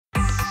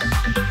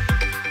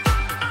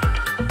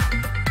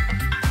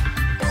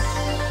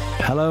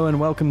Hello and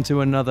welcome to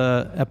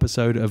another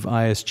episode of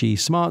ISG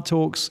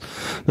Smartalks,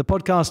 the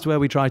podcast where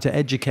we try to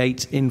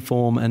educate,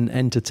 inform and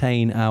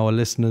entertain our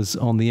listeners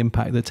on the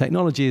impact that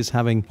technology is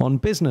having on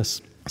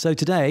business. So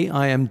today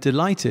I am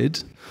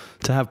delighted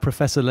to have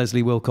Professor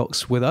Leslie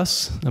Willcocks with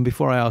us. And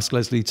before I ask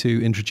Leslie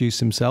to introduce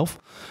himself,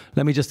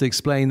 let me just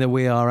explain that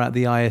we are at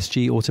the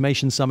ISG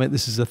Automation Summit.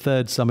 This is the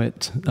third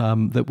summit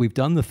that we've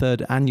done, the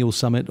third annual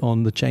summit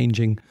on the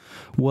changing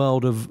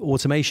world of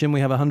automation.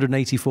 We have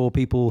 184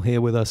 people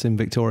here with us in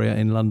Victoria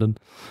in London.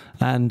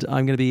 And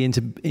I'm going to be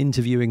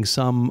interviewing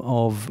some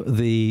of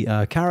the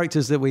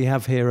characters that we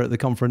have here at the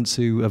conference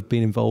who have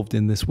been involved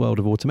in this world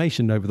of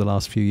automation over the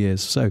last few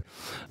years. So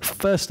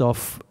first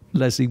off,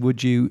 Leslie,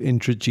 would you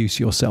introduce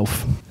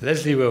yourself?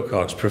 Leslie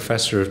Willcocks,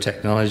 Professor of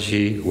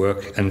Technology,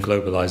 Work and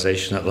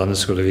Globalization at London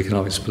School of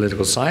Economics and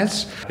Political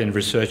Science. I've been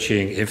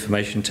researching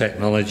information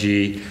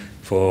technology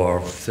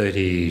for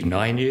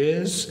 39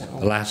 years,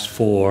 the last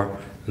 4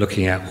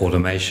 looking at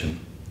automation.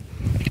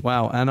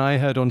 Wow, and I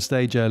heard on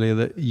stage earlier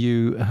that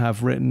you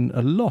have written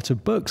a lot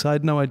of books. I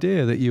had no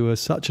idea that you were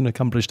such an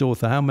accomplished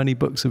author. How many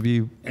books have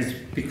you? It's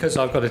because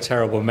I've got a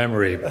terrible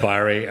memory,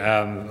 Barry.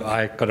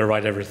 I've got to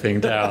write everything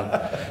down.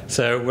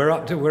 So we're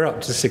up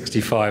to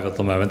 65 at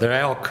the moment.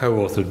 They are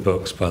co-authored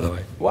books, by the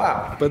way.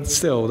 Wow, but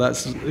still,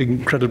 that's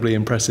incredibly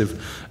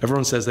impressive.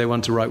 Everyone says they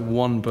want to write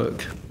one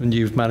book, and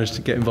you've managed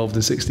to get involved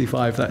in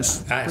 65. That's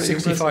 65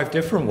 impressive.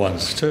 Different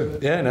ones too.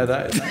 Yeah, no,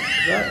 that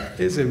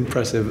is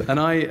impressive. And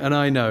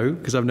I know,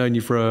 because I've known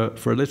you for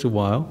a little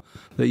while,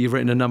 that you've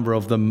written a number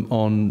of them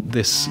on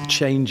this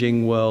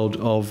changing world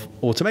of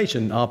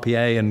automation,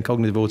 RPA and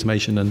cognitive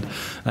automation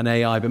and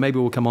AI, but maybe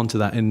we'll come on to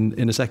that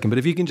in a second. But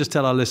if you can just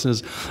tell our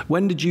listeners,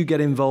 when did you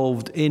get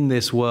involved in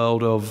this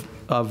world of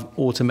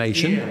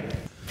automation? Yeah.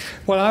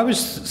 Well, I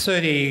was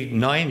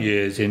 39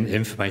 years in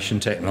information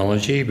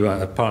technology,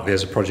 partly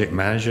as a project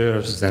manager,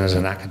 then as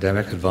an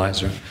academic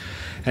advisor.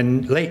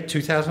 And late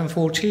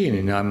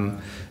 2014,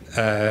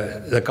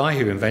 the guy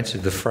who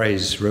invented the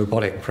phrase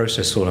robotic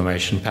process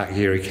automation, Pat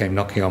Geary, came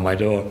knocking on my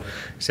door,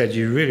 said,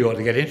 "You really ought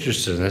to get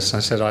interested in this." I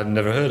said, "I'd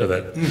never heard of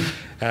it."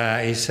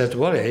 He said,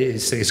 "Well,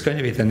 it's going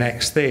to be the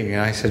next thing."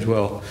 And I said,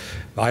 "Well,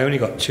 I only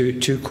got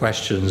two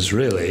questions,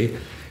 really.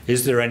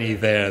 Is there any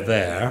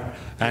there?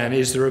 And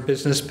is there a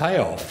business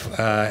payoff?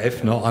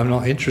 If not, I'm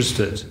not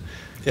interested."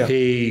 Yeah.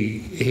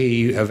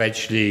 He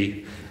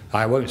eventually,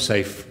 I won't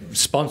say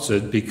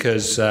sponsored,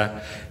 because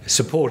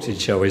supported,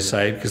 shall we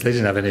say, because they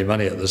didn't have any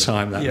money at the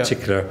time, that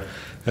particular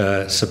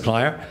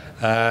supplier.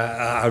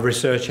 A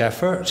research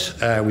effort.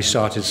 We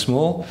started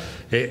small.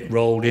 It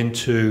rolled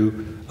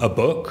into a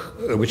book,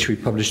 which we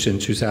published in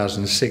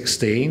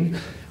 2016,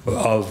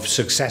 of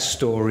success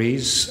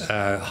stories,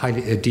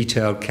 highly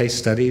detailed case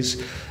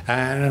studies.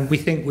 And we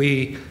think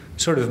we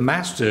sort of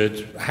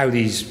mastered how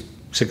these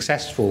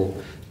successful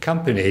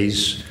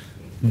companies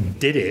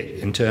did it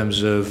in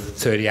terms of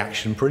 30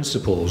 action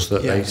principles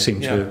that they seem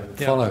to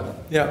follow.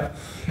 Yeah,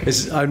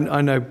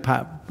 I know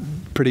Pat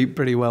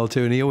pretty well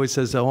too, and he always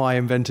says, "Oh, I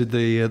invented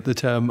the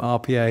term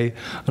RPA,"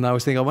 and I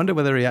was thinking, I wonder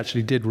whether he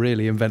actually did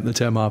really invent the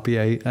term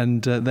RPA.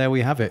 And there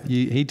we have it.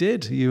 He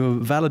did. You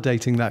were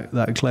validating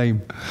that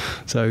claim.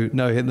 So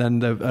no,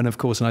 and of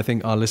course, and I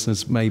think our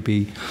listeners may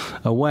be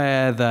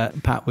aware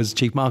that Pat was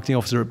Chief Marketing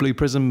Officer at Blue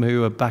Prism,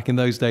 who back in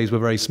those days were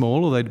very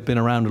small, although they'd been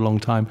around a long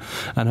time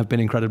and have been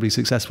incredibly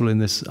successful in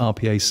this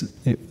RPA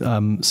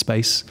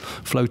space,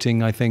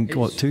 floating, I think,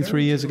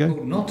 2-3 years ago.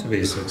 Not to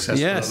be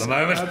successful at the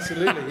moment.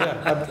 Absolutely,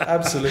 yeah,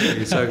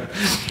 absolutely.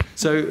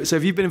 So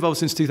if you've been involved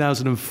since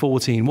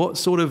 2014,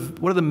 what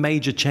are the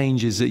major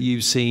changes that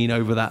you've seen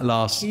over that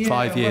last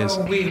 5 years?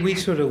 Well, we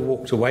sort of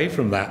walked away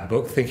from that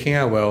book thinking,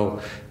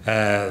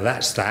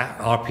 that's that.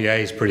 RPA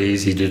is pretty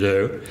easy to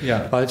do.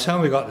 Yeah. By the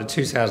time we got to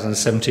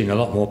 2017, a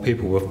lot more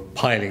people were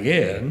piling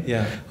in.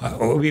 Yeah.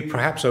 We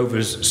perhaps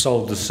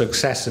oversold the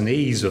success and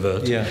ease of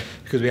it. Yeah.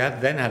 Because we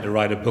then had to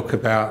write a book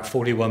about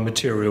 41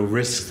 material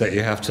risks that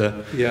you have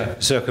to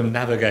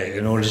circumnavigate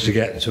in order to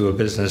get to a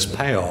business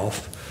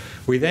payoff.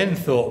 We then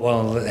thought,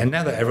 well, and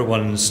now that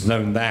everyone's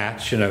known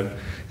that,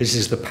 this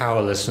is the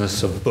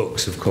powerlessness of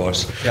books, of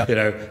course.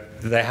 Yeah.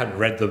 They hadn't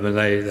read them and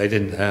they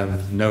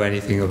didn't know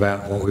anything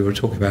about what we were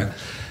talking about.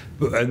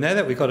 And now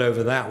that we got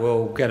over that,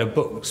 we'll get a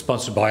book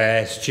sponsored by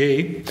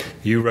ISG.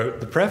 You wrote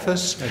the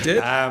preface. I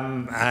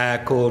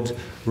did. Called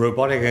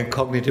Robotic and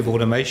Cognitive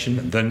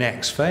Automation, The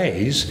Next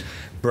Phase,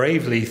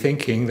 bravely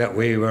thinking that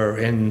we were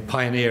in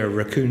pioneer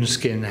raccoon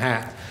skin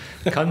hat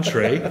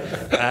country.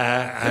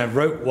 I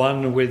wrote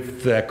one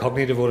with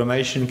cognitive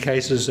automation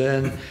cases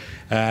in.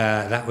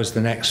 That was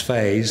the next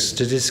phase,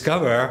 to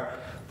discover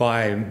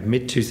by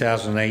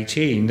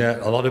mid-2018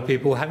 that a lot of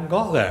people hadn't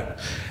got there,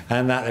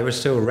 and that they were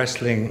still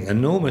wrestling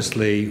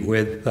enormously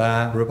with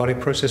robotic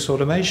process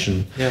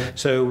automation. Yeah.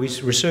 So we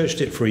researched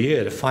it for a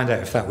year to find out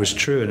if that was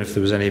true and if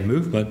there was any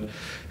movement,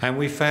 and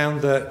we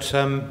found that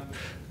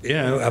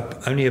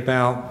only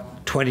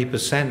about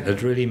 20%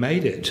 had really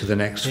made it to the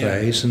next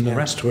phase, and the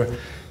rest were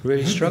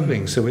really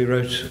struggling. So we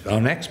wrote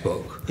our next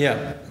book,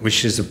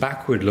 which is a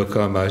backward look,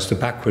 almost a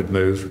backward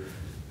move,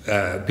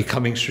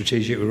 becoming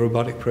strategic with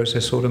robotic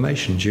process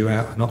automation, due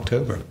out in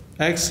October.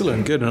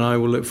 Excellent, good, and I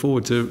will look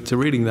forward to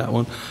reading that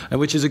one,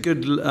 which is a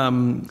good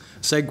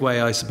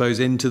segue, I suppose,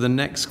 into the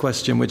next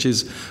question, which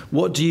is,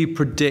 what do you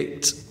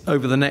predict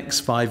over the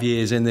next 5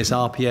 years in this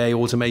RPA,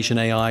 automation,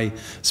 AI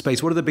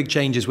space? What are the big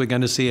changes we're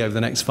going to see over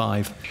the next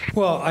 5?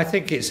 Well, I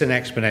think it's an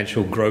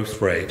exponential growth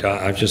rate.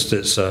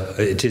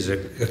 It is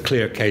a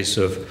clear case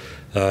of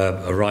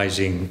a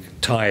rising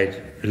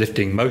tide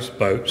lifting most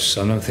boats.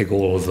 I don't think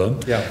all of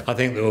them. Yeah. I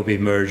think there will be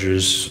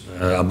mergers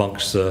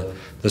amongst the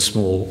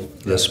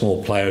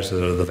small players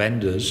that are the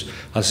vendors.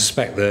 I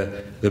suspect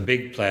the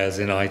big players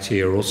in IT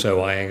are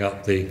also eyeing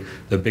up the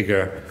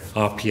bigger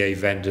RPA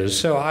vendors.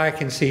 So I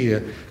can see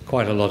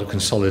quite a lot of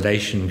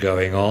consolidation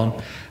going on.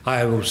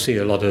 I will see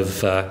a lot of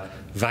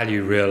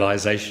value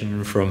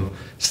realization from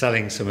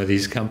selling some of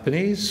these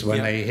companies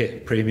when they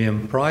hit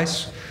premium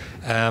price.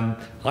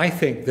 I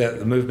think that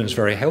the movement's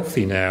very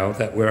healthy now,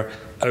 that we're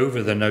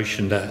over the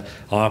notion that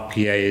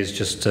RPA is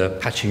just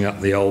patching up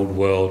the old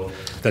world,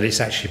 that it's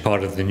actually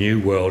part of the new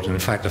world, and in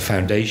fact a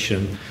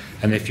foundation.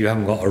 And if you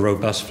haven't got a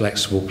robust,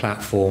 flexible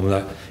platform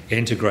that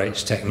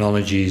integrates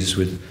technologies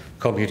with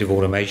cognitive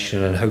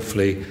automation and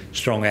hopefully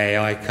strong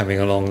AI coming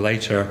along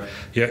later,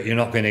 you're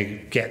not going to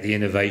get the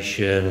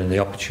innovation and the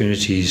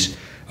opportunities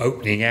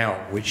opening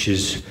out, which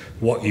is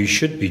what you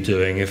should be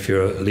doing if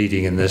you're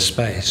leading in this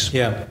space.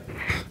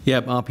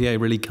 Yeah, RPA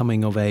really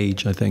coming of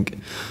age, I think.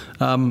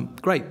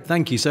 Great,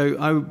 thank you. So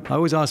I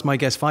always ask my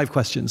guests 5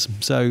 questions.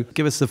 So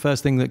give us the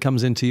first thing that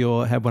comes into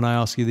your head when I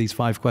ask you these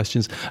 5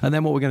 questions. And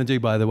then what we're going to do,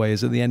 by the way,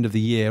 is at the end of the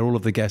year, all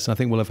of the guests, I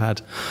think we'll have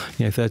had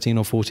 13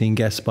 or 14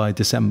 guests by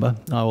December.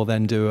 I will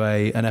then do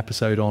an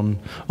episode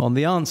on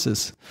the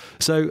answers.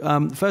 So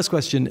the first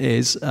question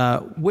is,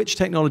 which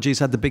technologies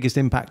had the biggest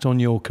impact on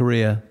your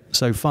career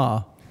so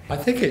far? I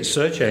think it's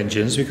search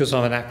engines, because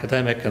I'm an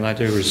academic and I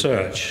do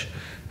research.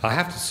 I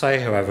have to say,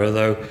 however,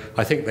 though,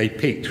 I think they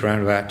peaked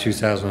around about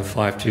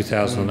 2005,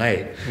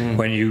 2008,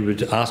 when you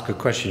would ask a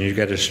question, you'd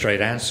get a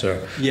straight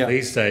answer. Yeah.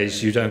 These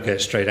days, you don't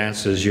get straight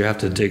answers. You have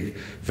to dig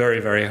very,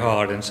 very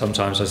hard, and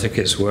sometimes I think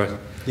it's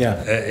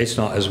it's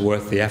not as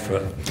worth the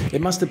effort. It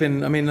must have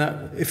been, I mean,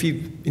 if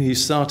you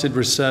started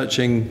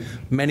researching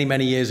many,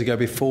 many years ago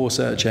before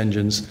search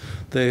engines,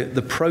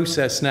 the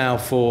process now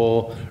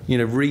for,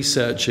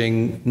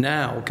 researching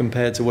now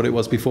compared to what it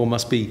was before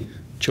must be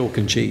chalk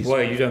and cheese.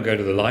 Well, you don't go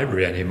to the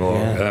library anymore.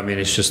 Yeah. I mean,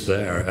 it's just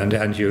there, and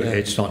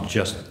it's not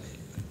just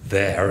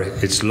there;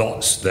 it's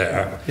lots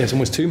there. Yeah, it's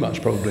almost too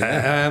much, probably.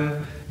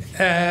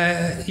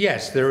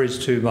 Yes, there is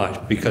too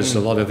much, because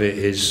a lot of it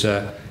is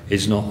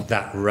not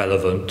that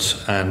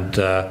relevant, and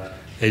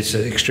it's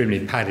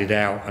extremely padded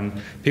out, and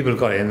people have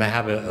got it in the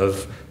habit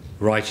of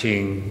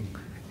writing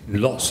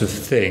lots of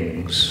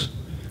things.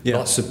 Yeah.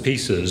 Lots of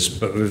pieces,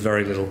 but with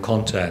very little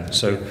content.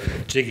 So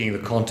digging the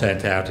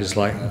content out is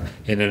like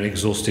in an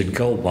exhausted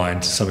gold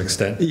mine to some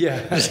extent. Yeah,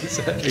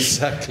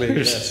 exactly.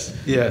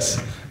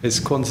 Yes.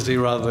 It's quantity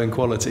rather than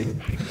quality.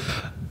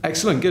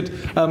 Excellent,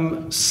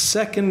 good.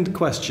 Second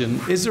question,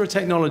 is there a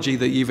technology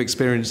that you've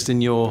experienced in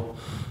your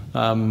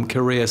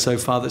career so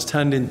far that's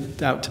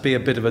turned out to be a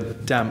bit of a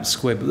damp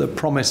squib, that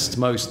promised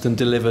most and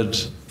delivered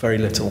very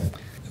little?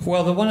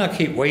 Well, the one I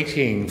keep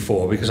waiting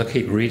for, because I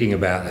keep reading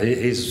about it,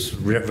 is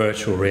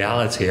virtual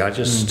reality. I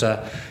just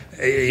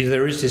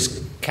there is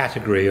this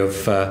category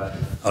of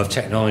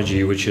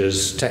technology which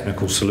is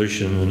technical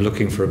solution and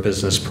looking for a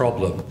business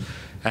problem,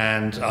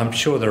 and I'm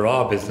sure there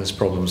are business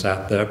problems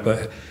out there,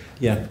 but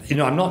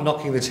I'm not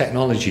knocking the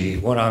technology.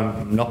 What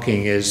I'm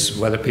knocking is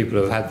whether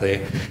people have had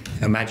the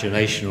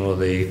imagination or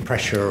the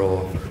pressure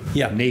or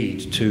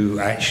need to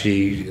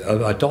actually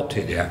adopt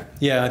it yet.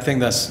 Yeah, I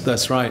think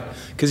that's right.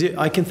 Because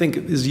I can think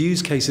there's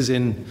use cases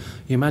you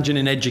imagine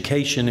in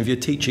education, if you're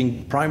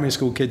teaching primary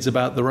school kids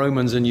about the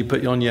Romans and you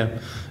put on your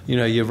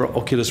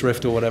Oculus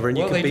Rift or whatever, and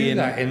you could be in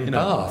that in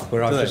Bath,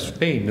 where I've just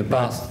been.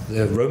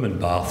 The Roman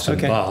baths in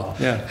Bath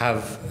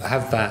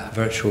have that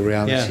virtual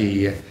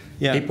reality.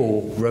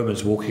 People,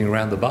 Romans walking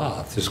around the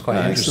bath. It's quite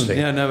interesting.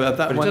 Yeah, no,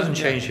 but it doesn't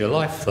change your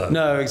life, though.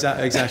 No,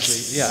 exactly.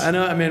 Yeah, and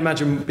I mean,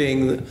 imagine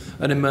being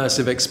an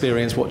immersive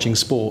experience watching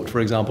sport, for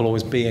example,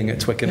 always being at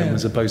Twickenham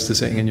as opposed to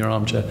sitting in your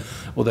armchair,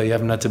 although you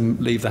haven't had to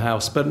leave the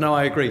house. But no,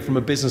 I agree. From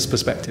a business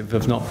perspective,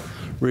 I've not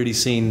really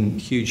seen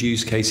huge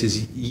use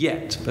cases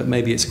yet, but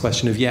maybe it's a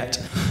question of yet.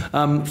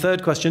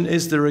 Third question,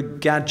 is there a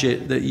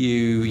gadget that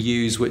you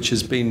use which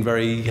has been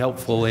very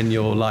helpful in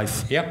your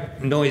life?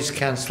 Yep,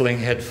 noise-cancelling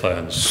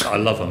headphones. I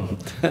love them.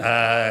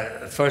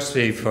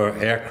 Firstly, for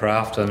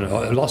aircraft and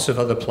lots of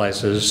other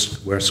places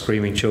where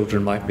screaming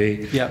children might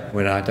be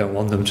when I don't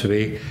want them to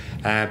be.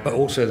 But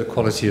also the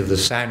quality of the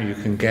sound you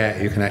can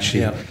get. You can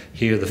actually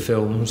hear the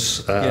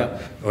films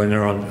when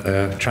they're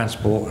on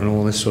transport and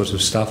all this sort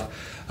of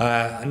stuff.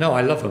 No,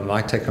 I love them.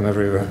 I take them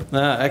everywhere.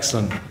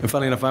 Excellent. And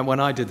funny enough, when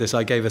I did this,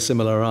 I gave a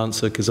similar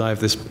answer because I have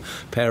this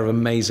pair of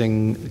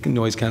amazing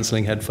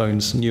noise-cancelling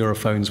headphones,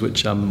 Neurophones,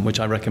 which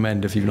I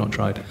recommend if you've not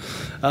tried.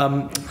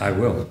 I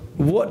will.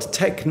 What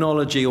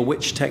technology or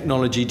which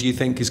technology do you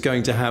think is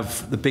going to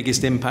have the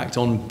biggest impact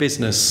on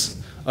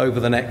business over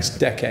the next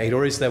decade,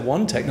 or is there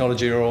one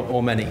technology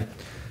or many?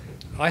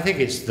 I think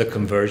it's the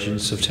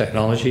convergence of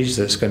technologies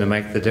that's going to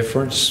make the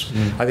difference.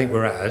 I think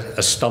we're at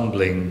a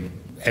stumbling,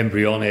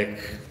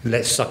 embryonic,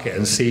 let's suck it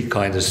and see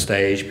kind of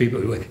stage.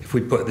 People, if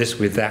we put this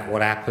with that,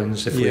 what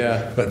happens? If we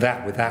put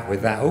that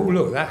with that, oh,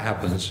 look, that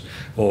happens.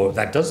 Or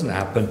that doesn't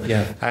happen.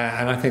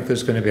 And I think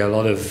there's going to be a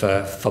lot of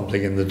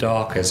fumbling in the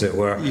dark, as it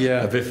were,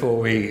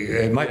 before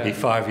it might be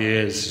 5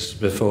 years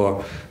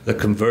before the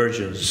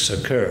convergence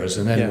occurs.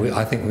 And then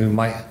I think we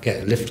might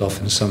get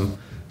liftoff in some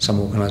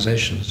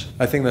organizations.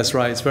 I think that's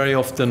right. It's very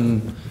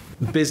often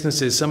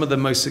businesses, some of the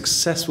most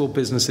successful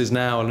businesses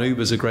now, and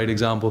Uber's a great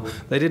example,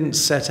 they didn't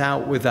set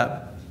out with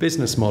that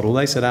business model.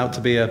 They set out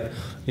to be a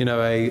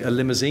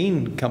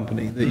limousine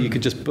company that you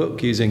could just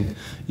book using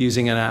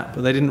an app.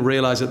 But they didn't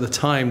realize at the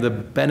time the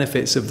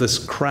benefits of this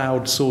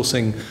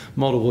crowdsourcing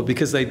model,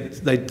 because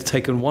they'd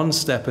taken one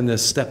step in the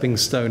stepping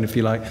stone, if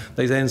you like.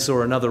 They then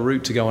saw another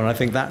route to go on. I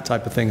think that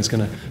type of thing is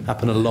going to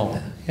happen a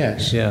lot.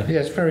 Yes.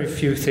 Yes, very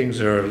few things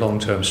are a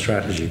long-term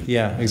strategy.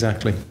 Yeah,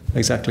 exactly.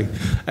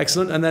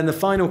 Excellent. And then the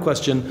final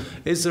question,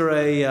 is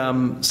there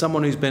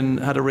someone who's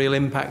had a real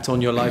impact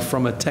on your life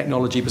from a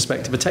technology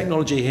perspective, a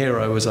technology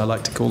hero, as I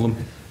like to call them?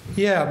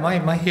 Yeah,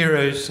 my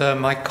hero's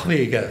my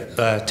colleague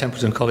at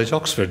Templeton College,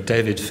 Oxford,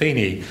 David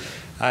Feeney,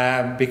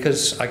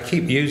 because I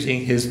keep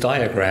using his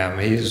diagram.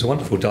 He has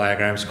wonderful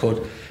diagrams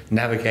called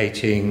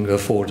Navigating the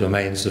Four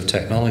Domains of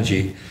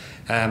Technology.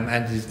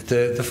 And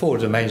the four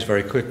domains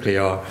very quickly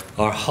are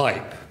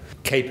hype,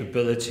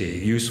 capability,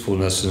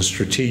 usefulness, and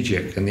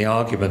strategic. And the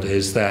argument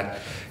is that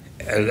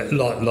a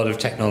lot of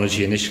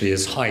technology initially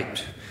is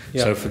hyped,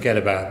 so forget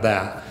about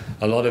that.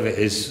 A lot of it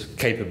is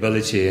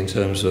capability in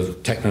terms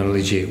of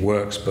technology, it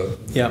works, but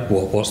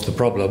what's the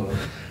problem?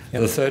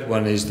 The third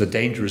one is the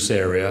dangerous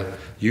area,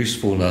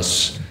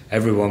 usefulness.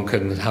 Everyone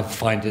can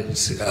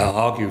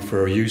argue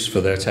for a use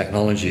for their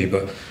technology,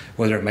 but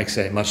whether it makes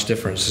much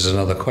difference is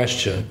another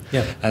question.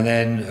 And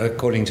then,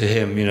 according to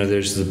him,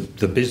 there's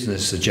the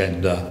business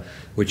agenda,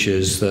 which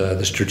is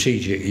the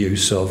strategic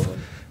use of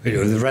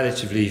the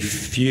relatively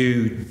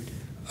few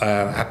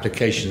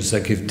applications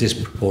that give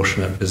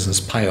disproportionate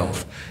business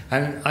payoff.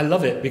 And I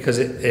love it because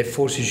it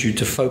forces you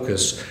to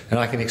focus, and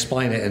I can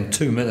explain it in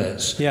 2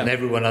 minutes, and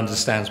everyone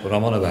understands what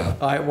I'm on about.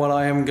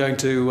 I am going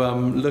to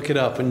look it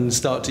up and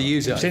start to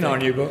use it. It's in our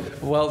new book.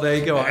 Well, there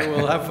you go. I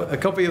will have a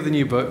copy of the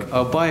new book.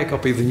 I'll buy a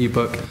copy of the new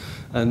book,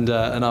 and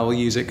I will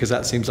use it, because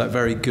that seems like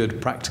very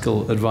good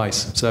practical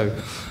advice. So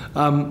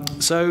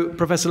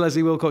Professor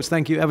Leslie Willcocks,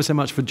 thank you ever so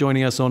much for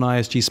joining us on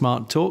ISG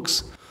Smart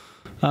Talks.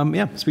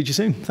 Speak to you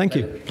soon. Thank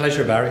you.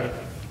 Pleasure, Barry.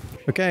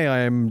 Okay, I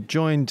am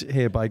joined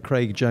here by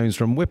Craig Jones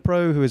from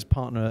Wipro, who is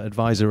Partner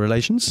Advisor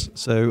Relations.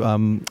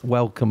 So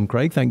welcome,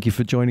 Craig. Thank you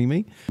for joining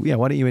me.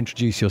 Why don't you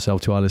introduce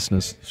yourself to our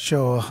listeners?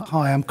 Sure.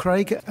 Hi, I'm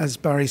Craig. As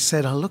Barry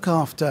said, I look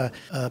after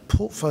a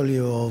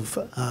portfolio of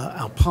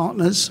our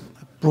partners,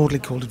 broadly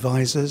called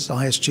advisors.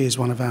 ISG is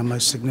one of our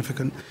most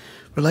significant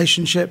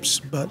relationships,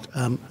 but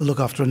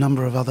look after a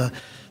number of other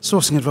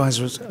sourcing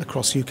advisors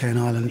across UK and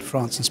Ireland,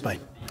 France and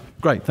Spain.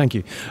 Great, thank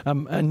you.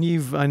 And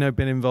you've, I know,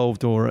 been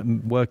involved or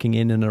working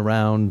in and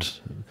around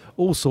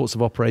all sorts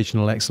of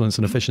operational excellence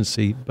and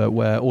efficiency, but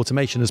where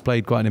automation has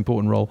played quite an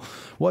important role.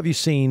 What have you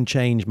seen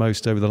change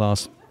most over the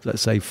last,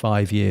 let's say,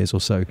 5 years or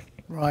so?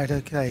 Right,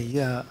 okay,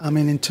 yeah. I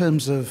mean, in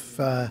terms of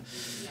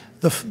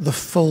the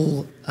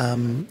full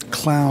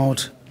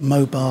cloud,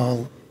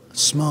 mobile,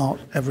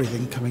 smart,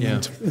 everything coming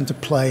into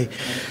play,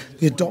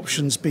 the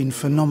adoption's been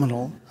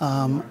phenomenal.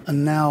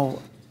 And now,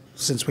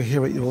 since we're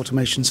here at the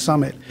Automation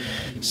Summit,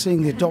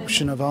 seeing the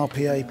adoption of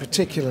RPA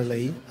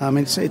particularly,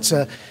 it's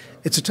a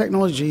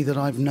technology that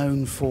I've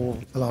known for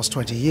the last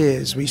 20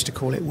 years. We used to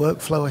call it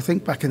workflow, I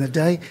think, back in the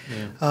day,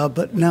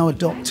 but now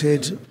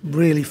adopted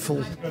really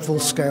full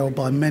scale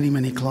by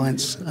many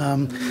clients.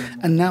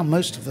 And now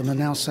most of them are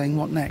now saying,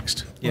 what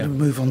next? What do we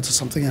move on to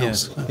something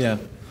else?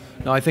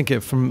 No, I think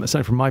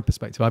certainly from my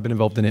perspective, I've been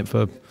involved in it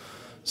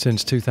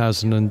since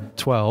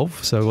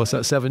 2012, so what's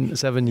that,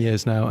 seven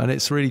years now, and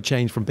it's really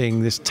changed from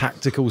being this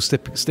tactical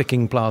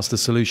sticking plaster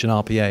solution,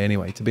 RPA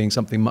anyway, to being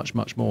something much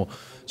more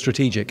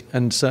strategic.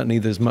 And certainly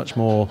there's much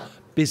more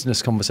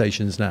business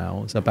conversations now.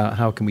 It's about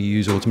how can we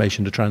use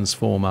automation to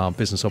transform our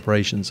business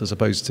operations, as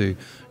opposed to,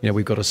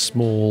 we've got a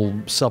small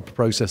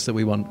sub-process that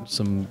we want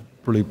some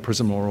Blue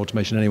Prism or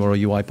Automation Anywhere or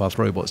UiPath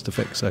robots to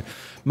fix. So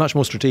much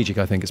more strategic,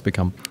 I think it's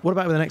become. What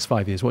about the next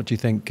 5 years? What do you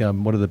think,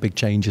 what are the big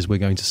changes we're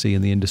going to see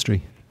in the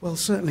industry? Well,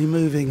 certainly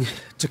moving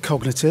to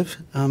cognitive.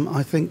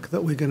 I think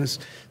that we're going to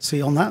see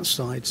on that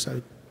side,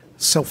 so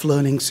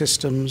self-learning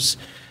systems,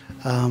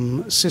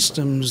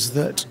 systems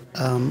that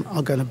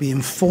are going to be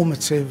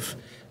informative,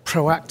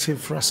 proactive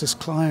for us as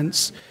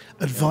clients,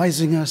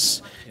 advising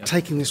us,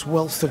 taking this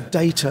wealth of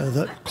data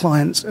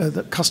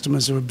that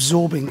customers are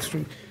absorbing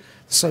through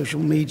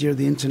social media,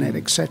 the internet,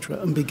 etc.,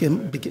 and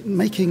begin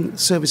making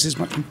services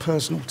much more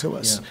personal to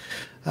us.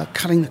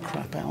 cutting the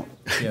crap out.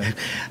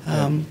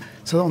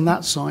 So on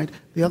that side,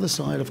 the other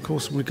side, of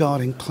course,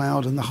 regarding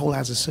cloud and the whole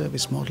as a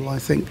service model, I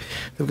think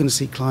they're going to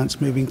see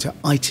clients moving to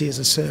IT as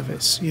a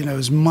service,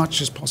 as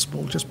much as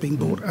possible, just being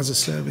bought as a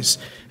service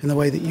in the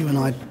way that you and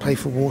I pay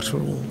for water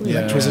or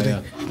electricity.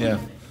 Yeah.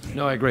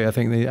 No, I agree. I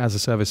think the as a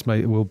service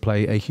will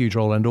play a huge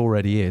role and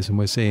already is, and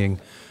we're seeing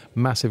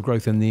massive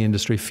growth in the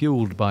industry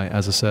fueled by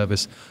as a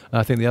service.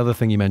 I think the other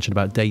thing you mentioned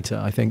about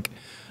data, I think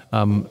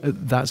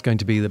that's going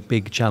to be the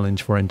big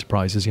challenge for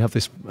enterprises. You have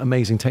this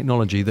amazing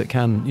technology that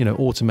can,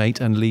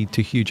 automate and lead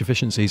to huge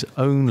efficiencies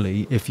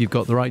only if you've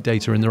got the right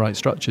data in the right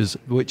structures,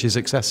 which is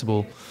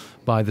accessible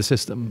by the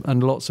system.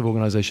 And lots of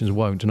organizations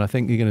won't. And I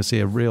think you're going to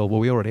see we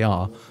already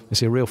are. You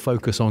see a real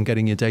focus on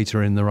getting your data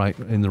in the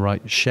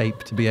right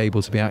shape to be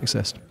able to be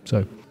accessed.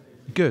 So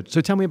good.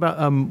 So tell me about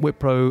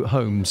Wipro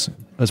Homes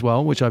as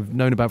well, which I've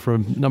known about for a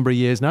number of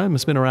years now. It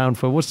must have been around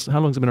for how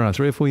long has it been around?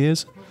 3 or 4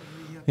 years?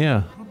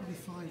 Yeah.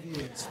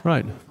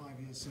 Right. 5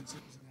 years since it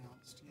was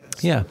announced.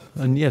 Yes. Yeah,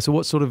 and so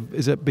what sort of,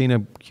 has it been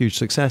a huge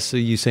success? Are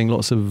you seeing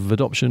lots of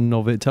adoption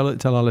of it? Tell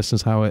our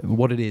listeners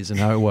what it is and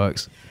how it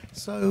works.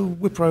 So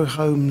Wipro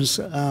Homes,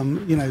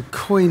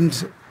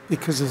 coined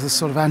because of the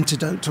sort of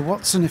antidote to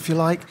Watson, if you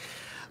like,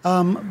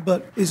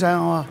 but is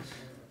our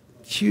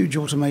huge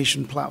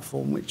automation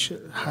platform which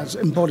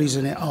embodies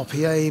in it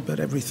RPA, but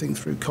everything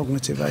through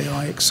cognitive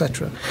AI,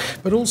 etc.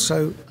 But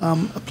also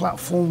a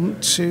platform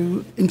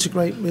to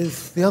integrate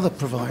with the other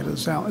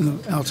providers out in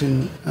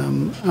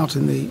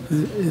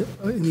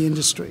the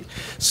industry.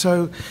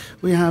 So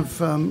we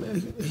have a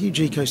huge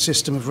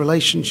ecosystem of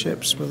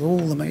relationships with all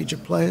the major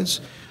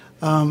players.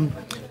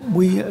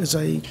 We, as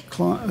a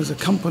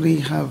company,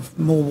 have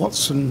more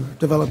Watson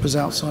developers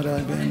outside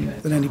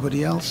IBM than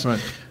anybody else.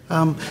 Right.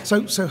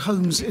 So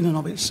Homes in and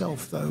of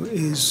itself, though,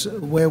 is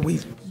where we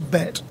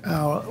bet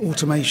our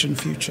automation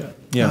future.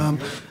 Yeah.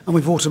 And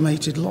we've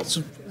automated lots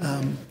of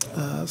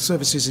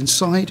services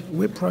inside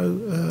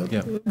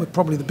Wipro. We're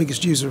probably the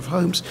biggest user of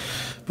Homes,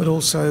 but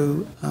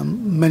also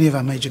many of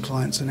our major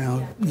clients are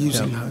now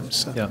using Homes.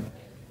 So. Yeah.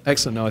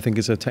 Excellent. No, I think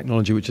it's a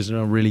technology which has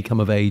now really come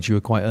of age. You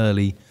were quite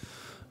early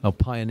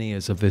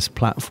pioneers of this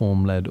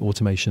platform-led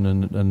automation,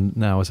 and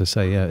now, as I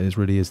say, it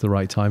really is the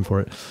right time for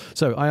it.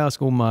 So I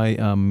ask all my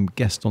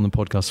guests on the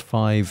podcast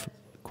 5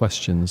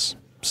 questions.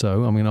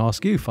 So I'm going to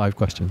ask you 5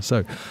 questions.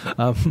 So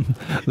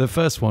the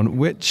first one,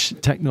 which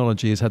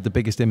technology has had the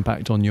biggest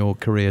impact on your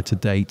career to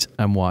date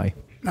and why?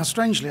 Now,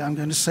 strangely, I'm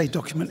going to say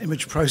document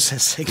image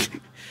processing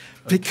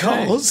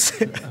because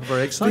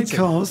very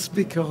exciting.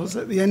 because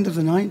at the end of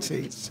the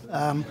 90s,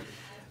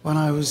 when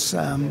I was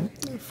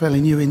fairly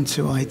new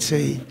into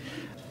IT,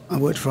 I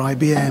worked for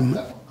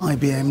IBM.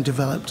 IBM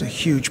developed a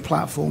huge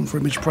platform for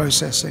image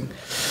processing,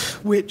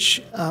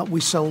 which we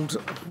sold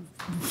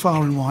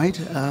far and wide,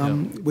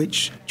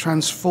 which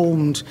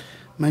transformed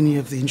many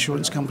of the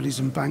insurance companies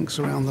and banks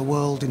around the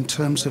world in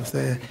terms of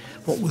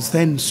what was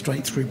then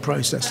straight-through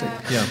processing,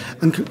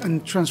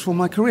 and transformed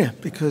my career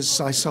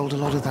because I sold a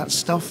lot of that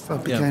stuff. I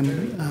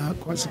became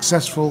quite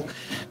successful,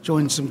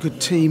 joined some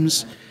good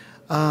teams,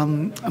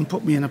 and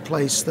put me in a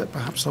place that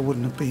perhaps I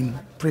wouldn't have been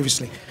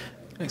previously.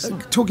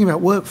 Talking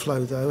about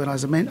workflow, though, and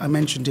as I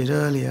mentioned it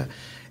earlier,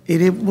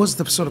 it was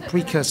the sort of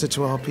precursor to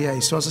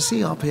RPA. So as I see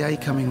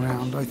RPA coming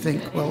around, I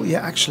think,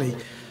 actually,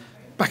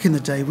 back in the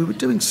day, we were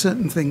doing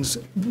certain things,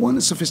 weren't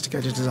as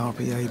sophisticated as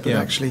RPA, but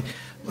actually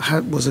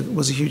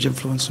was a huge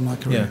influence on my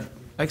career. Yeah.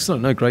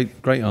 Excellent. No, great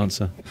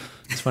answer.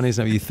 It's funny,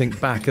 isn't it? You think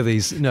back of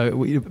these,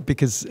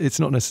 because it's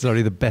not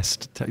necessarily the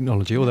best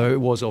technology, although it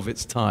was of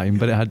its time,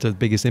 but it had the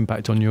biggest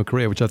impact on your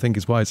career, which I think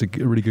is why it's a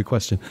really good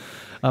question.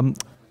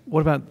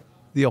 What about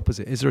the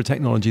opposite? Is there a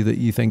technology that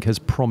you think has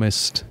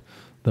promised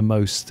the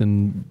most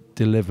and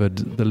delivered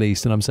the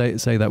least? And I'm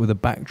say that with a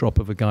backdrop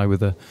of a guy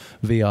with a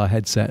VR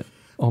headset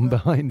on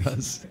behind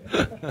us.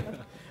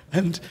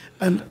 And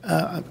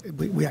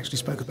we actually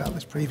spoke about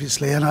this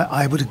previously, and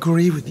I would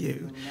agree with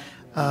you.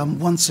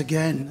 Once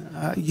again,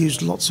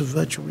 used lots of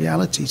virtual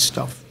reality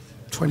stuff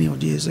 20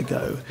 odd years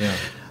ago. Yeah.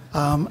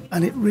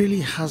 And it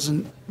really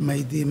hasn't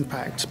made the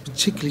impact,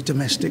 particularly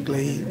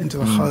domestically, into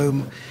the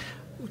home.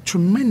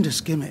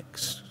 Tremendous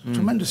gimmicks,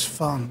 tremendous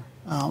fun,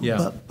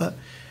 but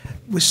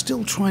we're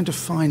still trying to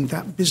find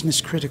that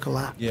business critical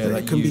app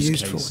that can be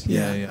useful,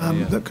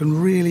 that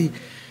can really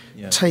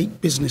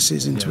take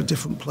businesses into a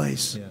different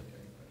place. Yeah.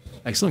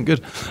 Excellent,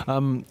 good.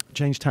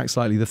 Change tack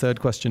slightly. The third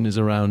question is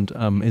around: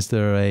 is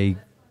there a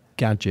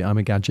gadget? I'm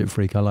a gadget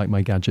freak. I like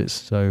my gadgets.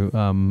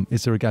 So,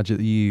 is there a gadget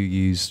that you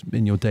use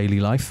in your daily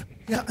life?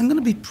 Yeah, I'm going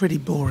to be pretty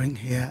boring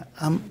here.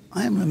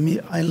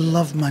 I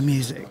love my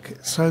music,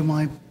 so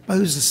my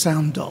Bose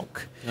Sound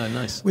Dock,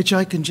 which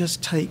I can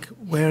just take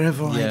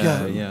wherever I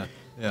go,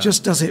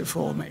 just does it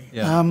for me.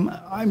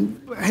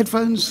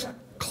 Headphones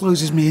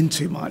closes me in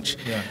too much,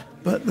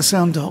 but the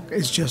Sound Dock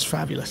is just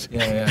fabulous.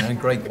 And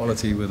great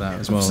quality with that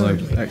as well.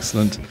 Absolutely.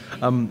 Excellent.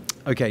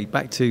 Okay,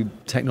 back to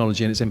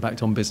technology and its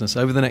impact on business.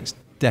 Over the next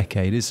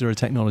decade, is there a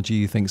technology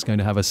you think is going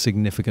to have a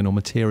significant or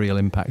material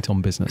impact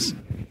on business?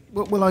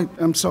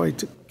 I'm sorry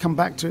to come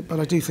back to it, but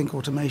I do think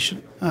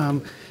automation,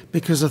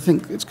 because I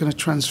think it's going to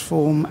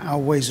transform our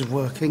ways of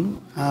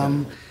working.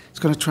 It's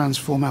going to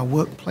transform our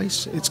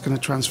workplace. It's going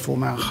to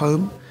transform our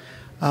home.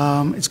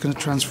 It's going to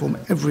transform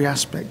every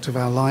aspect of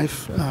our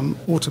life.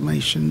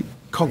 Automation,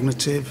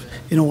 cognitive,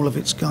 in all of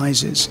its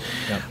guises,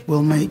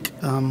 will make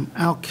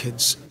our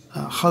kids'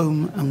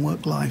 home and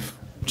work life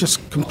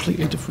just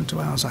completely different to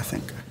ours, I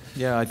think.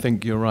 Yeah, I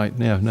think you're right.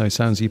 Yeah, no,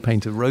 sounds you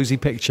paint a rosy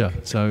picture.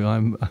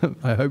 So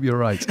I hope you're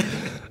right.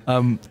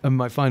 And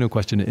my final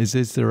question is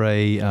there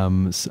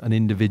an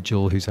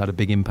individual who's had a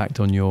big impact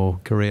on your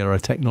career, or a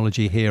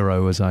technology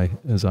hero, as I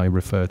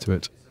refer to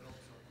it?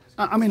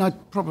 I mean,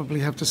 I'd probably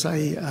have to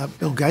say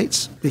Bill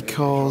Gates,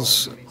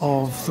 because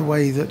of the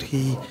way that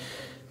he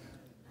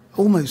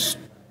almost,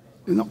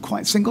 not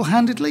quite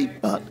single-handedly,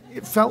 but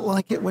it felt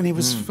like it when he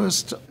was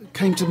first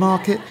came to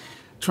market,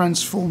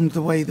 transformed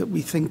the way that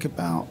we think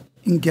about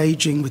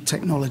engaging with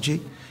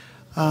technology,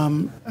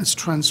 has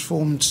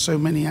transformed so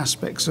many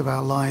aspects of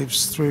our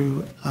lives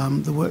through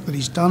the work that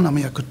he's done. I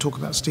mean, I could talk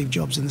about Steve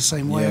Jobs in the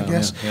same way, I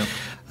guess.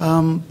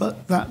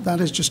 But that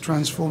has just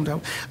transformed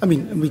our... I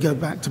mean, and we go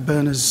back to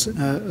Berners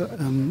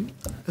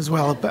as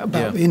well, about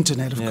the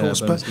internet, of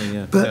course.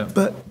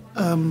 But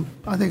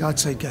I think I'd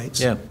say Gates.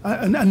 Yeah.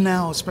 And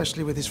now,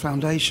 especially with his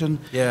foundation,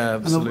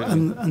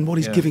 and what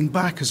he's giving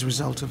back as a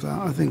result of that,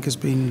 I think has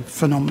been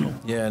phenomenal.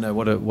 Yeah, no,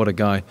 what a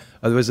guy.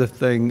 There was a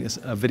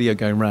video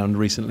going around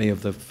recently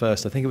of the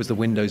first, I think it was the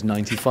Windows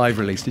 95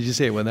 release. Did you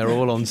see it, when they're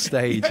all on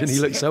stage and he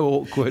looked so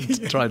awkward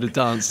trying to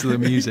dance to the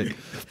music?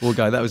 Poor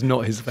guy, that was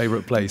not his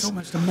favourite place. It's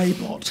almost a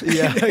Maybot.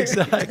 Yeah,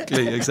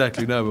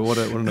 exactly. No, but what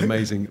an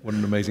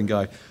amazing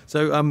guy.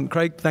 So,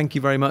 Craig, thank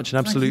you very much. An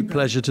absolute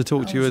pleasure to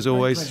talk to you as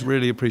always. Pleasure.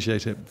 Really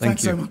appreciate it.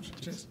 Thanks so much.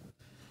 Cheers.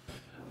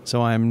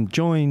 So I am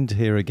joined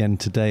here again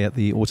today at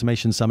the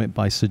Automation Summit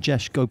by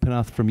Sujesh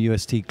Gopinath from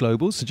UST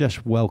Global.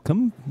 Sujesh,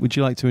 welcome. Would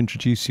you like to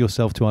introduce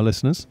yourself to our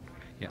listeners?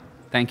 Yeah,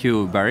 thank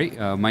you, Barry.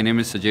 My name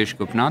is Sujesh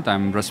Gopinath.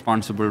 I'm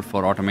responsible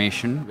for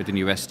automation within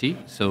UST.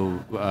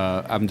 So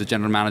I'm the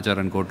general manager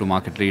and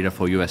go-to-market leader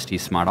for UST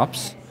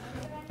Smartalks.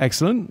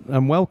 Excellent,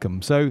 and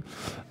welcome. So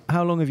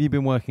how long have you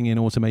been working in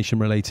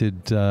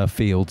automation-related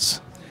fields?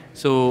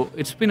 So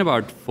it's been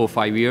about 4 or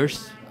 5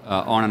 years.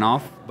 On and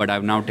off, but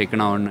I've now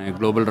taken on a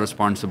global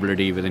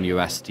responsibility within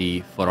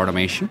UST for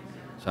automation.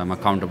 So I'm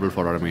accountable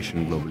for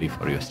automation globally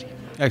for UST.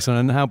 Excellent.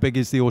 And how big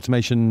is the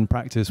automation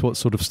practice? What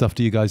sort of stuff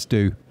do you guys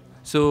do?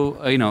 So,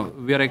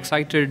 we are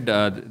excited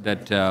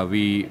that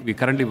we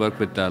currently work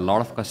with a lot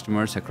of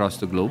customers across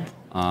the globe.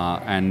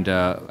 And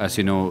as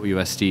you know,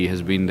 UST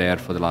has been there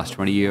for the last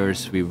 20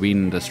 years. We've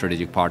been the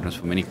strategic partners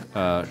for many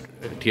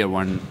tier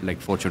 1,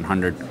 like Fortune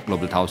 100,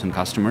 Global 1,000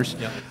 customers.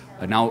 Yeah.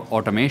 Now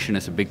automation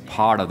is a big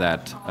part of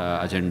that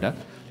agenda.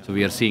 So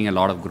we are seeing a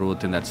lot of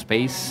growth in that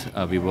space.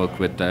 We work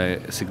with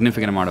a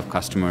significant amount of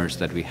customers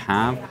that we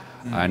have.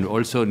 And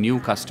also new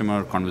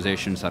customer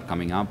conversations are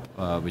coming up,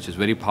 which is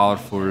very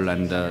powerful.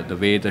 And the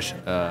way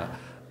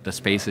the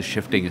space is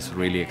shifting is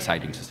really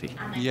exciting to see.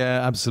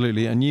 Yeah,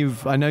 absolutely. And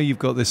I know you've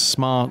got this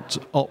smart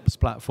ops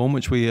platform,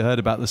 which we heard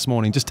about this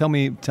morning. Just tell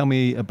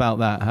me about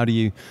that. How do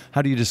you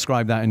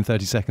describe that in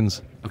 30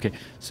 seconds? Okay.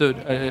 So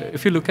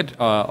if you look at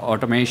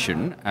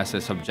automation as a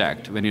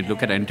subject, when you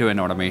look at end-to-end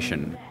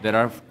automation, there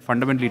are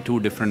fundamentally 2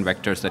 different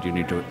vectors that you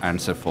need to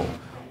answer for.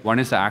 One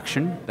is the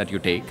action that you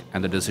take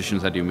and the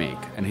decisions that you make.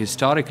 And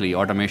historically,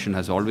 automation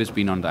has always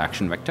been on the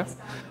action vector.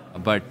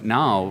 But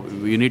now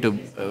you need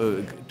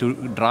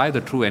to drive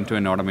the true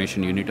end-to-end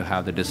automation, you need to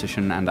have the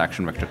decision and the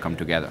action vector come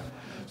together.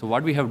 So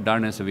what we have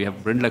done is we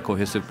have built a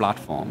cohesive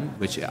platform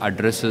which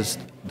addresses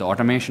the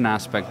automation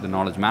aspect, the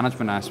knowledge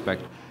management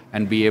aspect,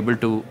 and be able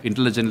to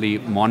intelligently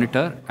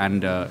monitor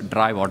and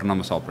drive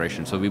autonomous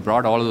operations. So we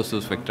brought all of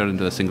those vectors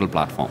into a single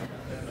platform.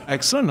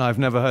 Excellent. I've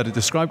never heard it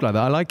described like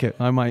that. I like it.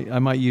 I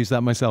might use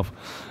that myself.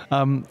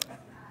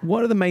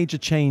 What are the major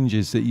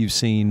changes that you've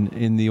seen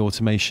in the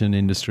automation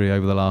industry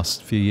over the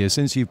last few years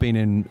since you've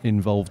been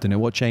involved in it?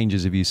 What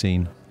changes have you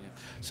seen?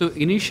 So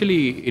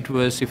initially, it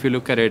was, if you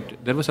look at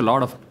it, there was a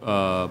lot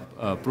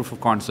of proof of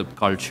concept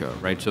culture,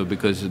 right? So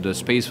because the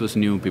space was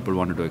new, people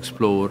wanted to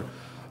explore.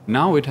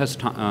 Now it has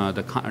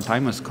the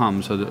time has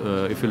come.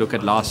 So if you look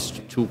at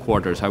last 2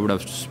 quarters, I would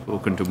have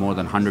spoken to more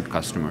than 100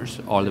 customers,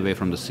 all the way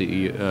from the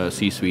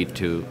C-suite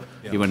to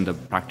even the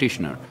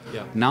practitioner.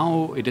 Yeah.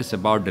 Now it is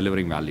about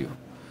delivering value.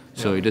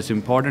 So it is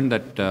important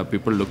that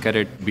people look at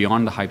it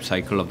beyond the hype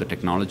cycle of the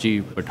technology,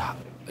 but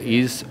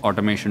is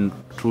automation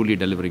truly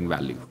delivering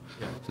value?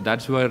 Yeah. So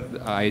that's where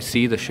I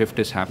see the shift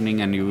is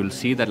happening, and you will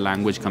see that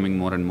language coming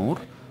more and more.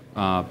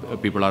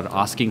 People are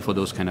asking for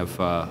those kind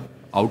of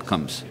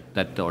outcomes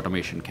that the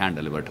automation can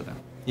deliver to them.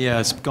 Yeah,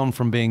 it's gone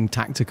from being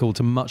tactical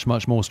to much,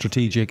 much more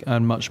strategic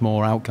and much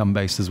more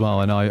outcome-based as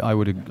well. And I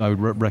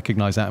would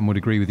recognize that and would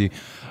agree with you.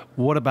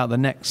 What about the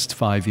next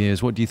 5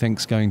 years? What do you think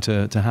is going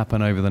to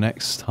happen over the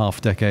next half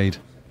decade?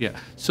 Yeah.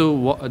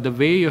 So the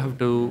way you have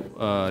to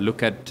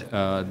look at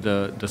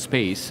the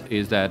space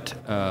is that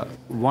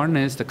one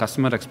is the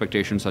customer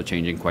expectations are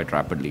changing quite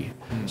rapidly.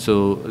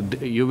 So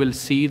you will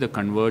see the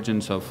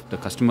convergence of the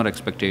customer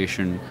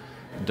expectation,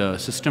 the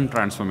system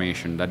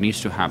transformation that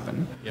needs to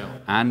happen,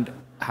 and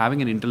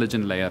having an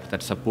intelligent layer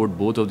that support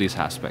both of these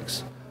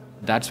aspects.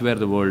 That's where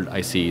the world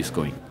I see is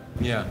going.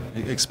 Yeah,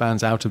 it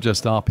expands out of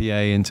just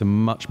RPA into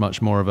much,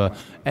 much more of a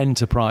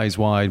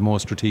enterprise-wide, more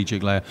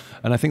strategic layer.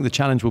 And I think the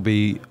challenge will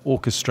be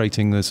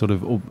orchestrating the sort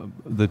of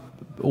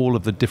all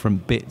of the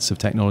different bits of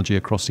technology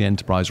across the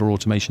enterprise, or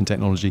automation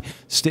technology,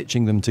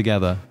 stitching them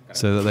together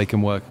so that they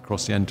can work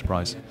across the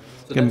enterprise.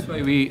 So that's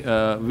why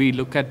we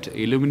look at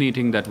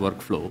illuminating that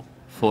workflow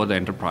for the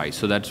enterprise.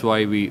 So that's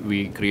why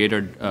we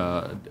created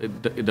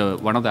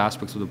one of the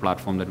aspects of the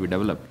platform that we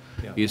developed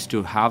is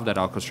to have that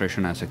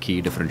orchestration as a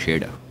key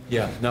differentiator.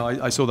 Yeah, no,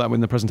 I saw that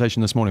in the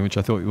presentation this morning, which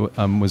I thought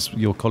was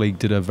your colleague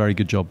did a very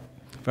good job.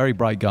 Very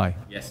bright guy.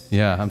 Yes.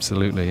 Yeah,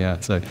 absolutely. Yeah.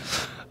 So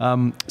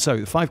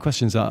the 5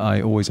 questions that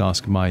I always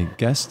ask my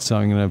guests. So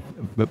I'm going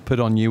to put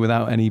on you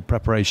without any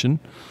preparation.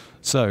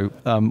 So,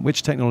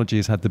 which technology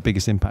has had the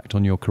biggest impact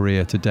on your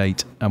career to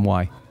date, and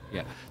why?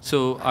 Yeah.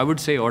 So I would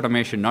say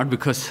automation, not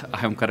because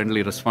I am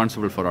currently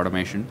responsible for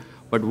automation,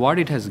 but what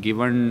it has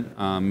given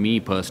me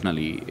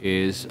personally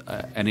is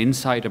an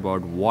insight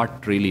about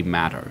what really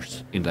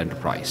matters in the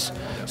enterprise.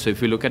 So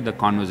if you look at the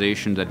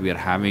conversation that we are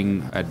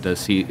having at the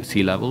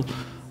C-level,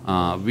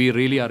 we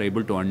really are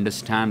able to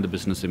understand the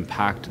business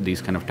impact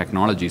these kind of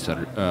technologies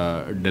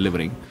are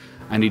delivering.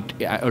 And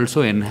it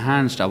also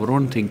enhanced our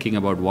own thinking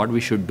about what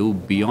we should do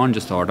beyond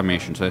just the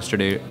automation. So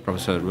yesterday,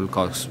 Professor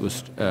Willcocks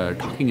was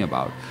talking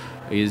about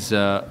is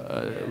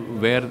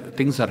where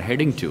things are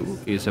heading to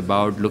is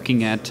about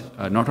looking at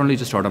not only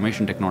just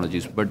automation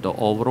technologies, but the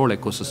overall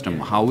ecosystem.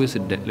 How is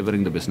it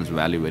delivering the business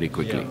value very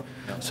quickly?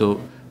 Yeah.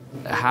 So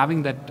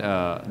having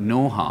that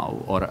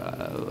know-how or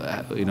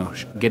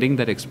getting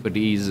that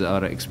expertise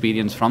or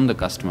experience from the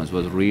customers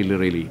was really,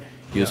 really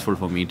useful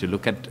for me to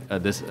look at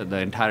the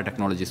entire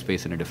technology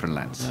space in a different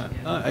lens.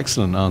 Yeah.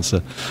 Excellent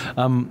answer.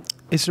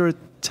 Is there a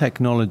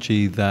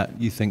technology that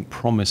you think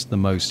promised the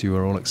most, you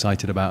were all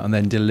excited about, and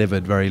then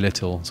delivered very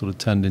little, sort of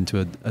turned into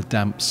a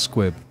damp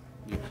squib?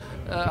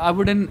 I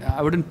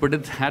wouldn't put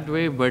it that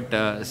way, but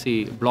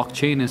see,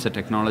 blockchain is a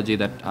technology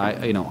that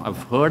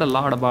I've heard a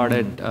lot about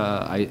it.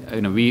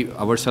 We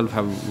ourselves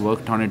have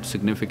worked on it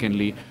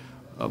significantly,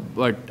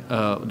 but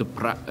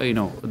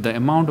the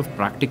amount of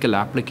practical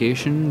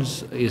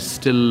applications is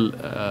still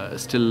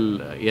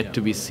yet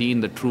to be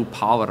seen. The true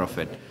power of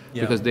it.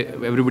 Yeah. Because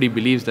everybody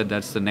believes that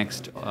that's the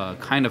next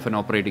kind of an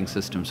operating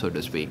system, so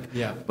to speak.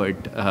 Yeah. But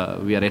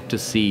we are yet to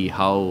see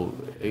how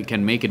it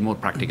can make it more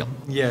practical.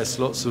 Yes,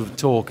 lots of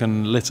talk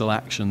and little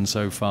action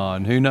so far.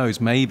 And who knows,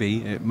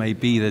 maybe it may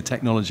be the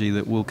technology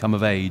that will come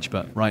of age,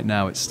 but right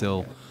now it's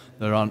still,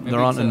 there aren't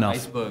enough.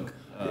 Iceberg.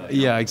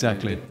 Yeah,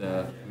 exactly.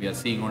 We are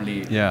seeing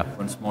only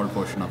one small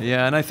portion of it.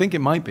 Yeah, and I think it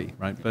might be,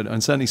 right? But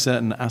and certainly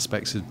certain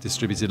aspects of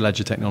distributed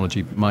ledger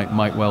technology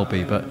might well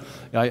be. But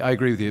I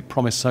agree with you. It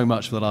promised so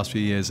much for the last few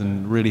years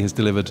and really has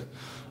delivered,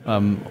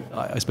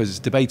 I suppose it's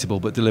debatable,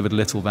 but delivered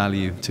little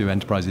value to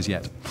enterprises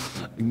yet.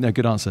 No,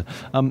 good answer.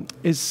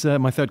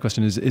 My third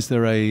question is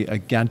there a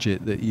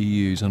gadget that you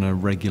use on a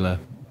regular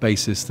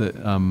basis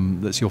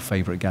that's your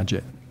favorite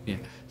gadget? Yeah.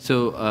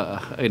 So,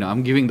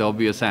 I'm giving the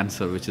obvious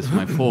answer, which is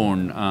my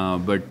phone.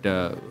 But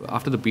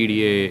after the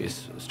PDA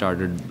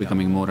started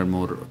becoming more and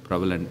more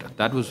prevalent,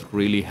 that was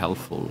really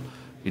helpful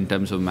in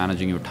terms of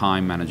managing your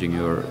time, managing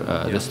your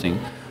this thing.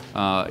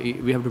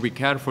 We have to be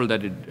careful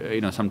that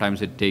it,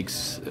 sometimes it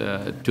takes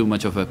too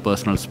much of a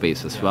personal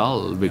space as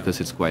well, because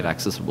it's quite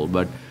accessible.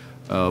 But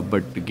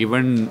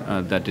given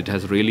that it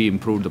has really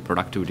improved the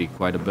productivity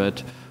quite a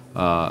bit,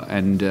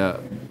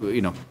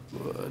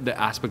 the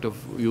aspect of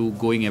you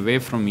going away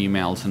from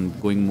emails and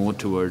going more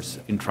towards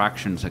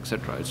interactions,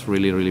 etc. It's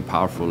really, really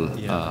powerful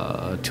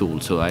tool.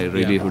 So I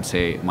really would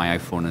say my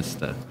iPhone is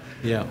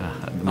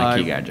my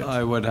key gadget.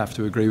 I would have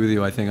to agree with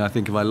you. I think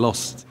if I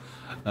lost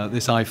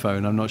this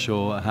iPhone, I'm not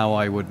sure how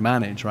I would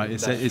manage. Right?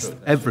 It's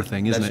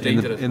everything, isn't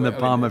it? In the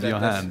palm of your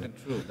hand.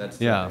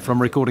 True.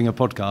 From recording a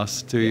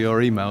podcast to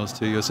your emails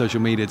to your social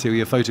media to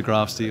your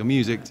photographs to your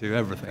music to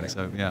everything.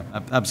 So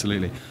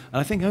absolutely. And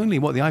I think the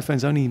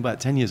iPhone's only about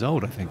 10 years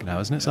old. I think now,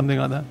 isn't it? Something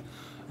like that.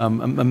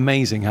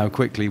 Amazing how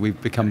quickly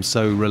we've become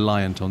so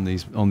reliant on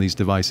these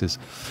devices.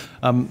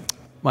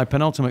 My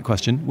penultimate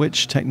question: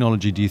 which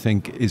technology do you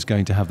think is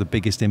going to have the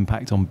biggest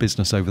impact on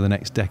business over the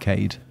next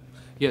decade?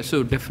 Yeah,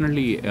 so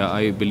definitely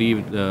I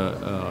believe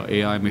the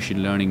AI,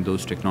 machine learning,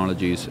 those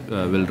technologies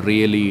will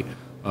really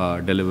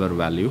deliver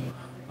value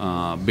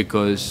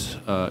because,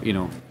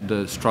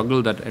 the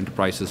struggle that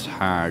enterprises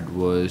had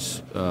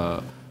was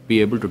be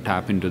able to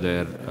tap into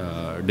their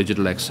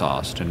digital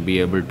exhaust and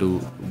be able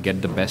to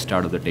get the best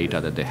out of the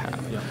data that they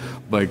have. Yeah.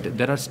 But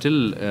there are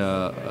still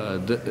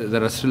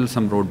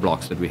some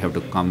roadblocks that we have to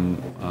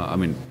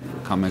we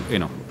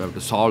have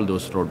to solve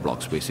those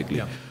roadblocks basically.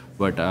 Yeah.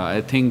 But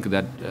I think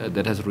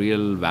that has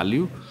real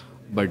value.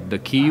 But the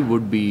key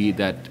would be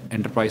that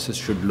enterprises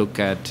should look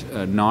at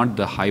not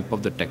the hype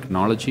of the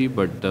technology,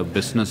 but the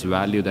business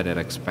value that they're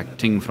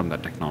expecting from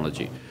that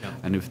technology. Yeah.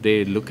 And if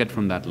they look at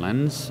from that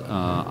lens,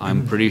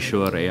 I'm pretty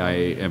sure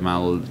AI,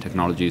 ML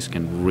technologies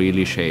can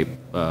really shape,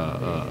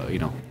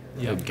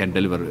 can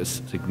deliver a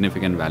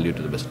significant value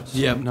to the business.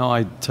 Yeah, no,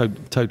 I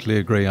totally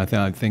agree.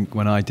 I think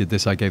when I did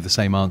this, I gave the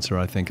same answer.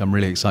 I think I'm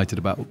really excited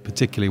about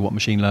particularly what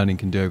machine learning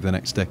can do over the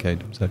next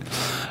decade. So,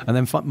 and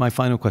then my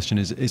final question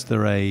is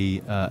there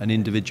an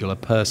individual, a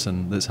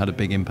person that's had a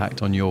big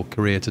impact on your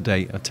career to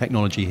date, a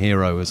technology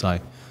hero, as I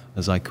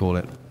call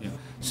it? Yeah.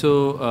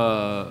 So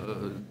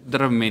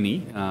there are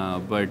many,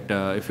 but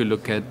if you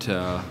look at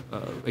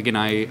again,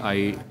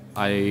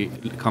 I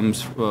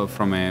comes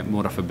from a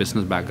more of a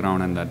business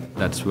background, and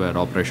that's where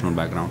operational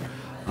background.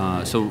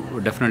 So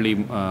definitely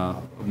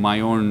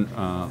my own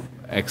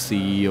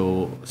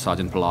ex-CEO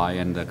Sajjan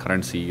Pillai and the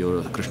current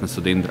CEO Krishna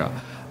Sudhindra,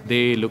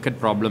 they look at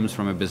problems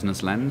from a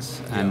business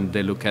lens, and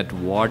they look at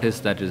what is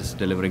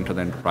delivering to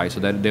the enterprise.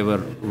 So that they were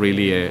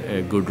really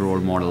a good role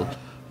model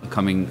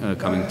coming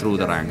through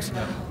the ranks.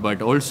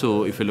 But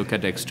also, if you look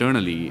at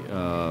externally,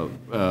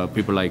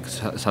 people like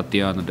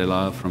Satya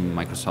Nadella from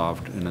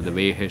Microsoft, the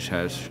way he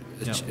has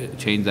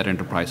changed that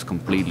enterprise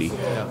completely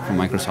from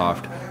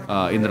Microsoft,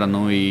 Indra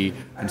Nooyi,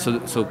 and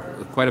so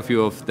quite a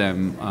few of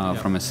them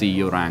from a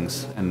CEO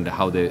ranks and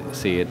how they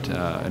see it.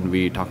 And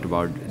we talked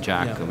about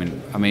Jack. I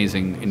mean,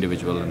 amazing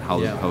individual and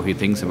how he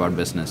thinks about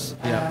business.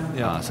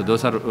 So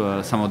those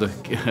are some of the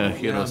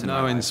heroes.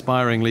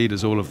 Inspiring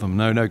leaders, all of them.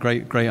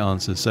 Great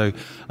answers. So,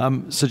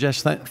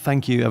 Sujesh,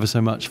 thank you ever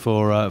so much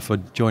for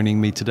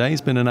joining me today. It's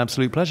been an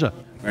absolute pleasure.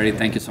 Very,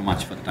 thank you so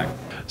much for the time.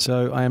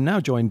 So I am now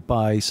joined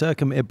by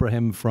Sirkam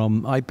Ibrahim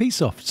from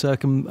IPsoft.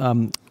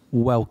 Sirkam,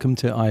 welcome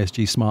to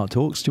ISG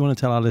Smartalks. Do you want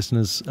to tell our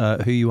listeners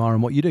who you are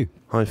and what you do?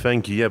 Hi,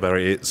 thank you. Yeah,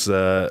 Barry, it's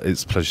a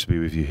pleasure to be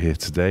with you here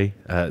today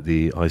at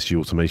the ISG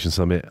Automation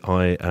Summit.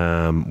 I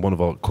am one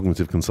of our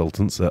cognitive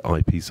consultants at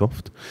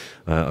IPsoft.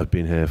 I've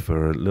been here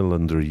for a little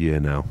under a year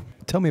now.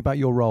 Tell me about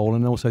your role,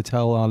 and also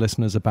tell our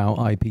listeners about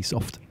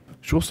IPsoft.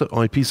 Sure. So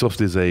IPsoft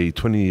is a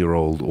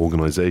 20-year-old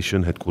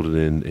organization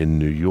headquartered in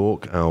New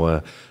York.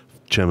 Our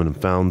chairman and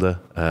founder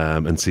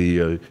and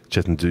CEO,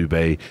 Chetan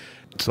Dubey,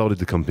 started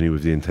the company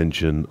with the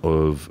intention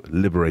of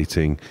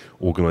liberating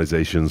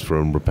organizations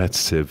from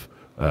repetitive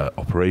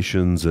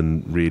operations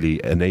and really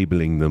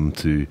enabling them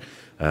to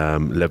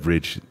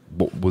leverage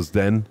what was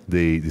then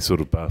the sort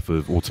of birth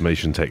of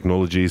automation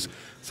technologies.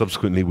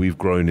 Subsequently, we've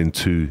grown in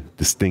two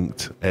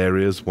distinct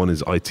areas. One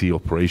is IT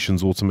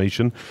operations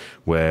automation,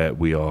 where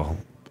we are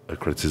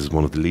accredited as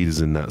one of the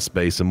leaders in that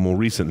space. And more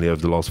recently, over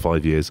the last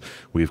 5 years,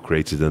 we've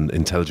created an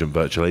intelligent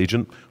virtual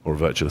agent or a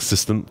virtual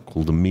assistant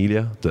called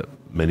Amelia that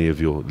many of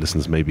your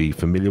listeners may be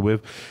familiar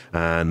with.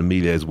 And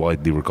Amelia is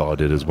widely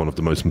regarded as one of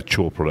the most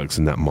mature products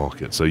in that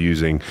market. So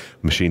using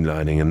machine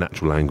learning and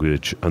natural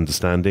language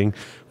understanding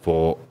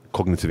for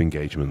cognitive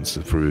engagements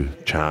through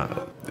chat,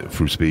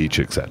 through speech,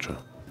 etc.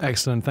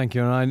 Excellent, thank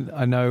you. And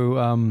I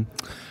know,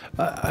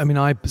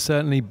 I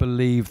certainly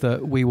believe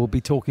that we will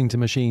be talking to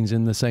machines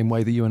in the same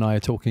way that you and I are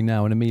talking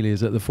now, and Amelia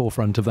is at the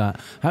forefront of that.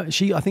 I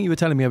think you were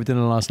telling me over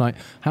dinner last night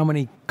how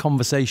many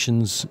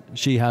conversations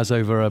she has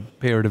over a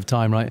period of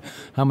time, right?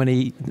 How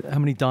many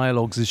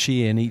dialogues is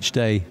she in each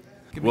day?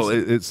 Well,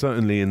 it's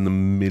certainly in the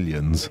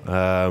millions.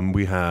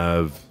 We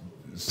have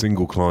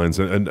single clients,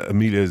 and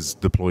Amelia's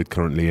deployed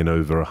currently in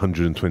over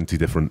 120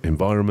 different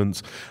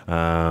environments,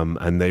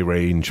 and they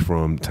range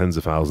from tens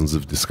of thousands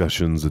of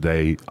discussions a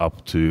day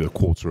up to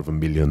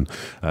 250,000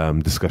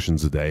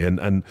 discussions a day.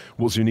 And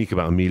what's unique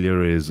about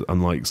Amelia is,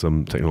 unlike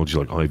some technology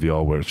like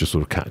IVR where it's just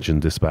sort of catch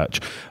and dispatch,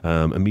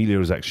 Amelia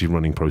is actually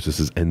running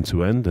processes end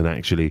to end and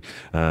actually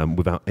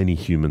without any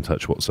human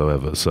touch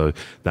whatsoever. So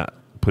that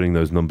putting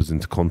those numbers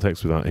into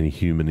context without any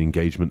human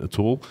engagement at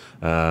all,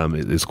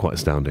 it is quite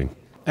astounding.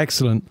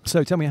 Excellent.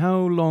 So tell me, how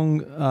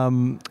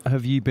long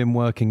have you been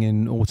working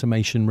in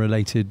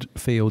automation-related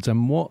fields,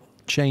 and what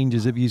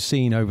changes have you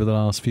seen over the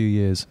last few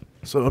years?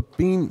 So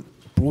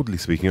broadly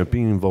speaking, I've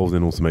been involved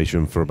in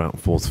automation for about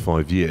 4 to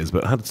 5 years,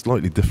 but had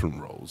slightly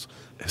different roles.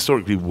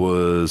 Historically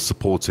was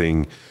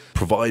supporting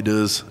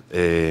providers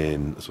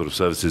in sort of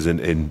services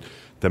in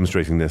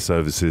demonstrating their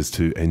services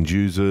to end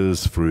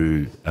users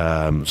through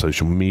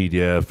social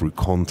media, through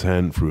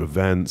content, through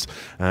events,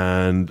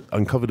 and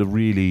uncovered a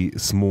really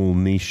small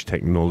niche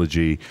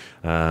technology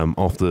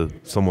after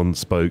someone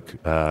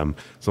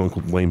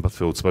called Wayne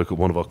Butterfield spoke at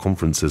one of our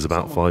conferences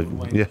about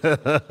one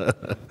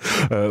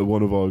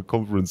of our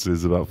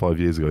conferences about 5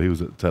 years ago. He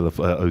was at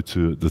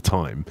O2 at the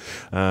time,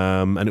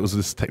 and it was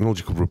this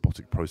technology called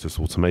robotic process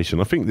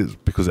automation. I think it's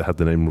because it had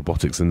the name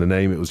robotics in the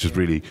name, it was just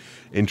really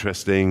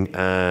interesting,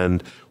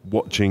 and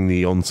watching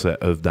the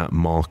onset of that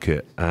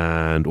market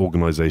and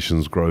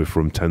organizations grow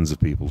from tens of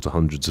people to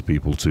hundreds of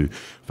people to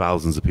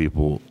thousands of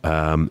people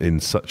in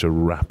such a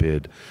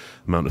rapid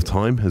amount of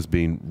time has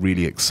been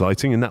really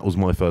exciting. And that was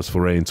my first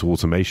foray into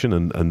automation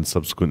and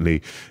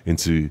subsequently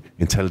into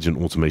intelligent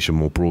automation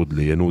more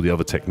broadly, and all the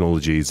other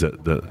technologies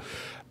that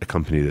a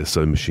company that's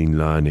so machine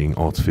learning,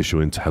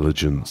 artificial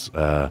intelligence,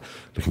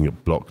 looking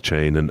at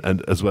blockchain,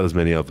 and as well as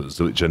many others,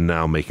 which are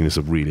now making this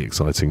a really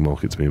exciting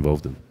market to be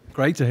involved in.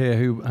 Great to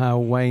hear how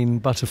Wayne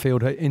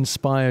Butterfield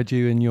inspired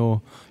you in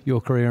your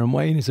career. And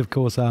Wayne is, of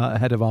course,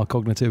 head of our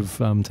cognitive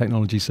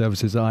technology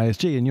services at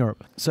ISG in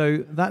Europe.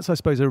 So that's, I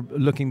suppose,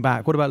 looking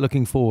back. What about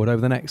looking forward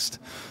over the next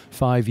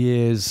 5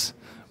 years?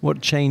 What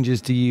changes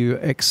do you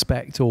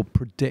expect or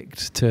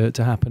predict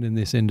to happen in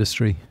this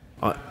industry?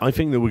 I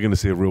think that we're going to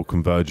see a real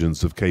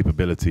convergence of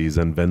capabilities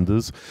and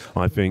vendors.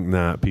 I think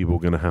that people are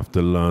going to have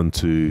to learn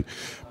to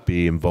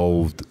be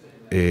involved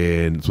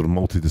in sort of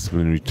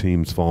multidisciplinary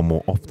teams far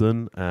more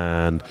often,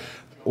 and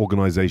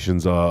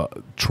organizations are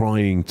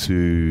trying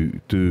to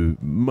do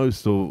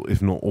most of,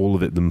 if not all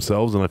of it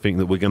themselves, and I think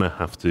that we're going to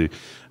have to,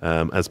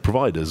 as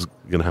providers,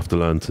 going to have to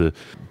learn to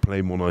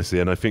play more nicely.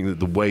 And I think that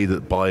the way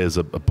that buyers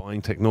are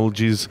buying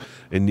technologies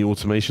in the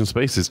automation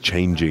space is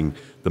changing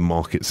the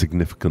market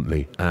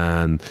significantly,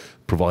 and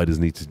providers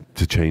need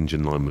to change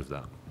in line with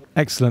that.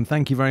 Excellent,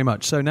 thank you very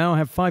much. So now I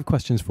have 5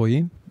 questions for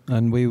you.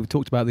 And we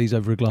talked about these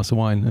over a glass of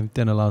wine at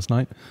dinner last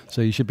night,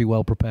 so you should be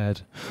well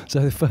prepared.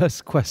 So the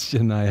first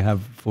question I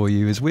have for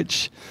you is,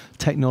 which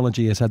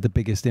technology has had the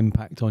biggest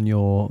impact on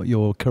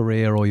your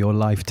career or your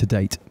life to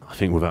date? I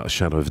think without a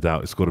shadow of a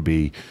doubt, it's got to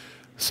be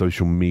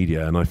social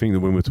media. And I think that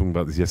when we were talking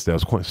about this yesterday, I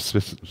was quite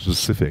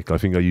specific. I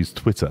think I used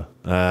Twitter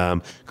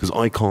because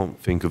I can't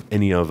think of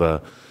any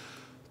other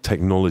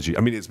technology.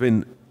 I mean, it's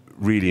been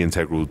really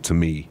integral to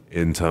me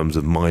in terms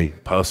of my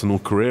personal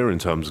career, in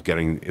terms of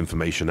getting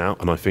information out.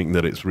 And I think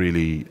that it's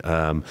really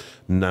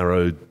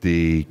narrowed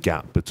the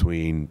gap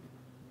between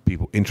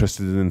people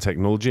interested in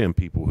technology and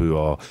people who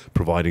are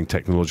providing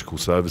technological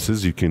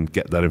services. You can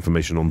get that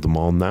information on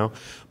demand now.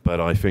 But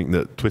I think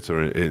that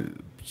Twitter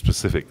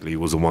specifically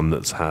was the one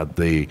that's had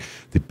the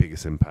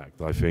biggest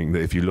impact. I think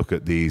that if you look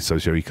at the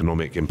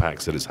socioeconomic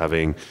impacts that it's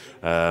having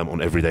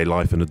on everyday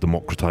life and the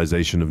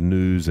democratization of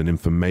news and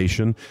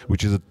information,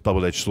 which is a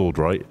double-edged sword,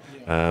 right?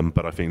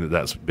 But I think that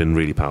that's been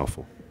really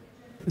powerful.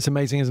 It's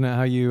amazing, isn't it,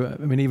 how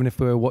even if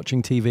we're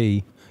watching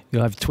TV,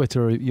 you'll have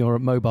Twitter, you're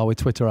mobile with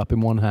Twitter up in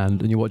one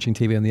hand and you're watching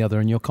TV in the other,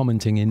 and you're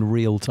commenting in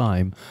real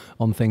time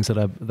on things that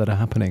are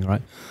happening,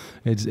 right?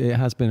 It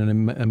has been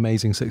an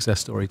amazing success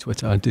story,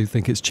 Twitter. I do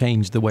think it's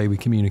changed the way we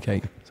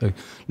communicate. So,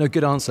 no,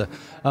 good answer.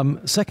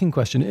 Second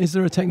question, is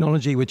there a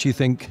technology which you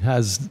think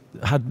has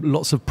had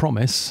lots of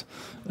promise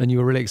and you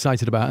were really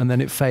excited about, and then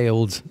it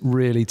failed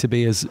really to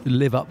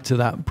live up to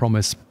that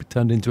promise,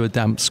 turned into a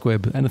damp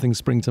squib? Anything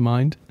spring to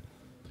mind?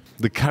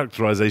 The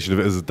characterization of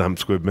it as a damp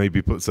squib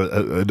maybe puts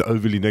an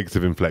overly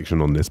negative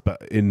inflection on this,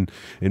 but in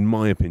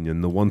my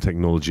opinion, the one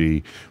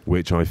technology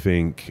which I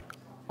think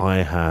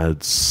I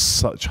had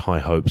such high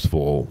hopes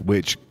for,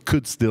 which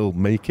could still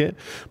make it,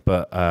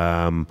 but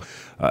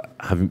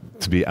having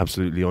to be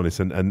absolutely honest,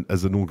 and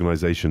as an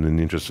organization, in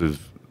the interest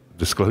of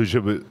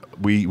disclosure, but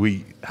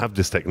we have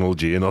this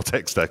technology in our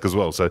tech stack as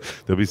well, so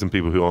there'll be some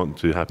people who aren't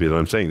too happy that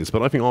I'm saying this,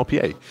 but I think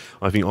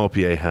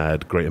RPA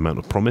had great amount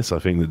of promise. I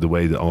think that the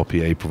way that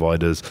RPA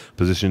providers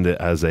positioned it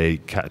as a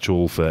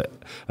catch-all for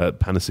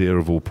panacea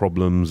of all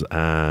problems,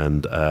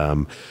 and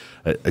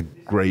a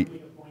great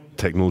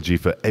technology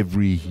for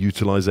every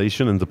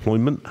utilization and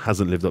deployment,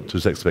 hasn't lived up to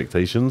its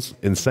expectations.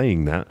 In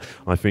saying that,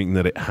 I think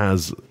that it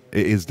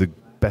is the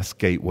best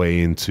gateway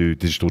into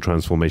digital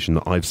transformation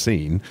that I've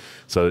seen.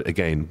 So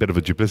again, a bit of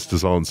a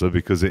duplicitous answer,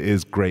 because it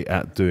is great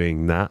at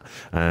doing that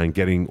and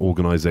getting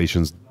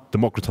organizations,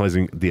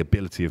 democratizing the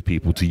ability of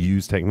people to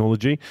use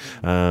technology,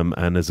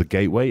 and as a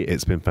gateway,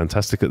 it's been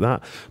fantastic at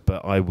that.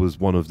 But I was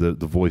one of the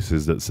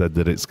voices that said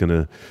that it's going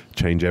to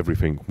change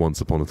everything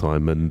once upon a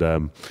time, and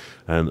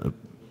a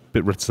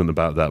bit reticent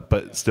about that,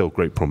 but still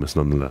great promise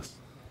nonetheless.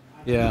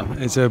 Yeah,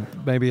 it's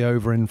maybe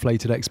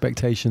overinflated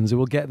expectations. It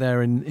will get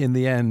there in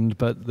the end,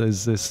 but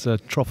there's this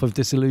trough of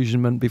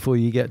disillusionment before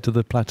you get to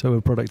the plateau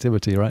of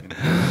productivity, right?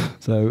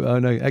 So,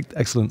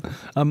 excellent.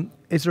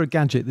 Is there a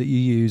gadget that you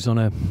use on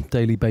a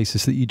daily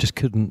basis that you just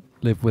couldn't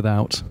live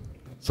without?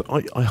 So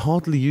I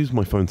hardly use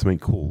my phone to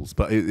make calls,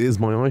 but it is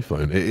my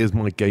iPhone. It is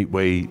my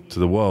gateway to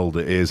the world.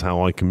 It is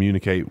how I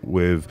communicate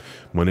with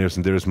my nearest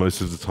and dearest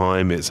most of the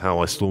time. It's how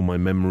I store my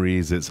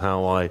memories. It's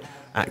how I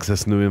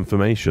access new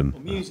information.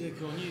 Music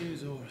or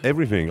news or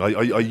everything.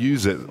 I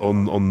use it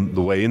on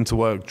the way into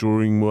work,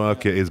 during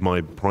work. It is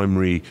my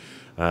primary,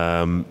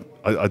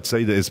 I'd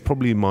say that it's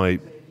probably my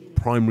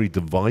primary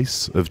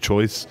device of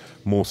choice,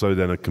 more so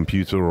than a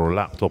computer or a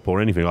laptop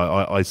or anything.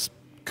 I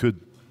could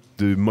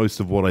do most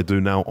of what I do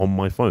now on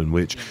my phone,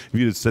 which if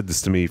you'd have said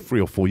this to me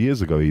 3 or 4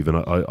 years ago even,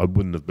 I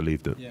wouldn't have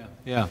believed it.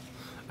 Yeah.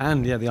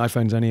 And the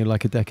iPhone's only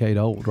like a decade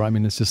old, right? I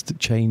mean, it's just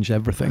changed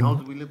everything. How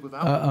do we live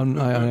without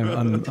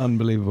it?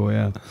 Unbelievable,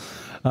 yeah.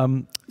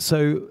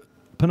 So,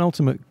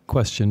 penultimate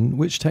question,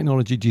 which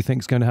technology do you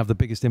think is going to have the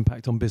biggest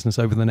impact on business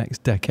over the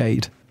next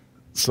decade?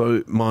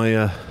 So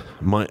my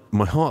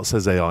heart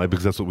says AI,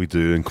 because that's what we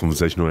do, and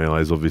conversational AI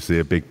is obviously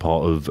a big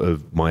part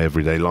of my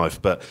everyday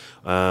life. But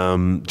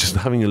just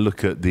having a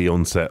look at the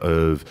onset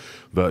of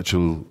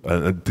virtual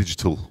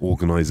digital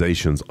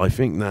organizations, I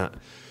think that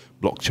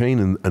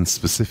blockchain and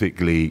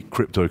specifically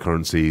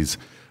cryptocurrencies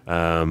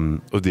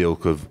of the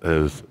ilk of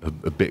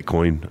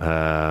Bitcoin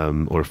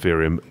or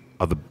Ethereum.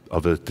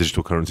 Other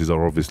digital currencies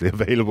are obviously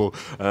available,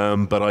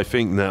 but I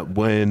think that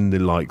when the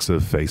likes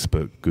of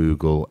Facebook,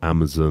 Google,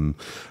 Amazon,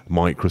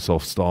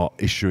 Microsoft start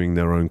issuing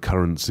their own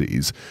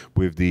currencies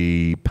with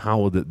the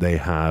power that they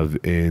have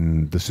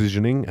in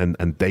decisioning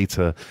and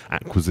data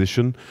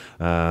acquisition,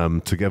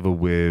 together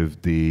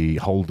with the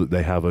hold that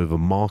they have over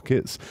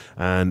markets,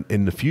 and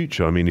in the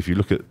future, I mean, if you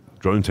look at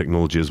drone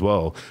technology as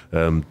well,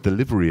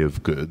 delivery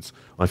of goods,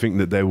 I think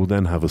that they will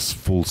then have a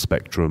full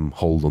spectrum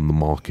hold on the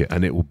market,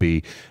 and it will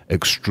be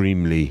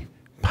extremely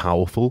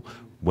powerful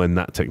when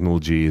that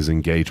technology is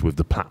engaged with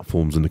the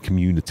platforms and the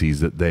communities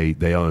that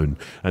they own,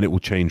 and it will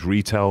change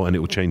retail and it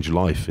will change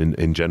life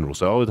in general.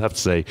 So I would have to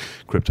say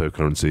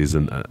cryptocurrencies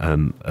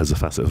and as a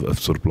facet of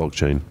sort of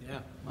blockchain. Yeah.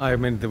 I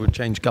mean, it would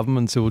change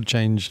governments, it would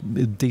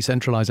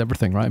decentralize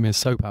everything, right? I mean, it's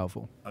so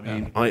powerful. I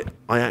mean,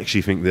 I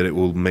actually think that it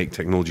will make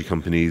technology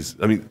companies,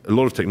 I mean, a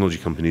lot of technology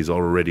companies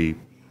are already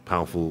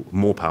powerful,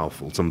 more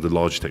powerful, some of the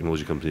large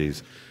technology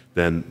companies,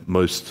 than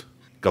most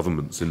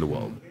governments in the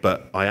world.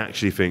 But I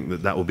actually think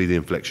that will be the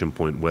inflection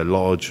point where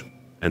large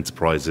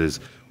enterprises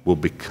will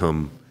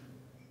become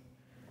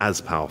as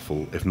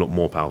powerful, if not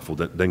more powerful,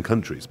 than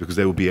countries, because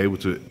they will be able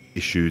to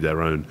issue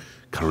their own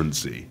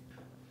currency.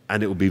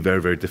 And it will be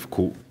very, very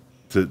difficult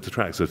to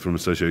track. So from a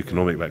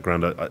socioeconomic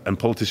background, and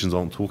politicians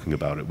aren't talking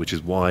about it, which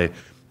is why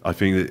I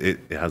think that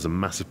it has a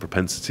massive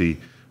propensity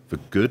for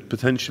good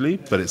potentially,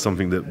 but it's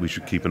something that we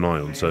should keep an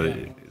eye on. So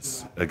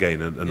it's,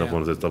 again, another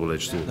one of those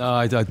double-edged swords. No,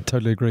 I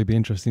totally agree. It'd be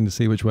interesting to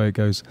see which way it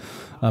goes.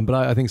 But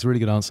I think it's a really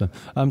good answer.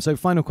 So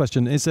final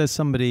question, is there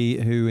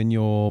somebody who in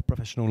your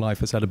professional life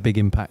has had a big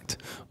impact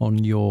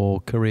on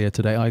your career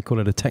today? I call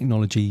it a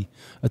technology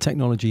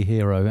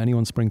hero.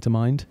 Anyone spring to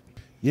mind?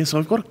 Yes,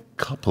 I've got a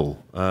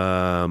couple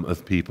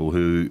of people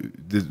who,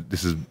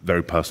 this is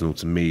very personal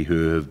to me,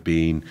 who have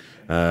been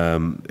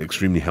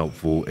extremely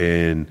helpful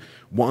in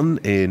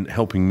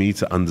helping me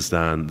to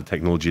understand the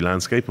technology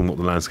landscape and what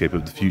the landscape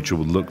of the future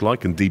will look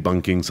like, and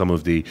debunking some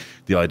of the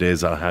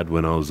ideas I had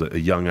when I was a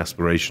young,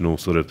 aspirational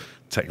sort of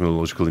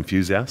technological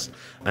enthusiast.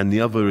 And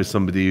the other is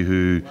somebody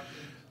who,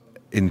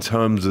 in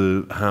terms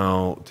of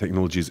how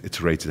technology is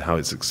iterated, how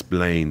it's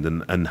explained,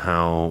 and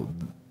how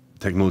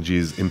technology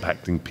is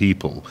impacting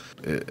people,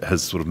 it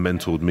has sort of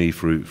mentored me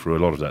through a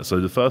lot of that. So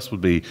the first would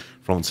be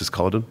Francis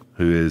Carden,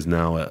 who is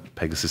now at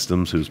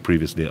Pegasystems, who was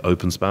previously at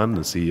OpenSpan,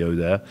 the CEO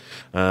there.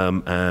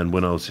 And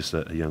when I was just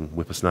a young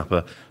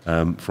whippersnapper,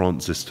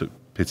 Francis took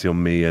pity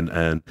on me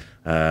and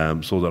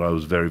saw that I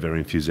was very, very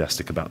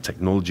enthusiastic about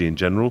technology in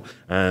general.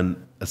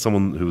 And as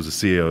someone who was a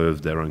CEO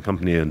of their own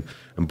company and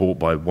bought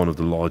by one of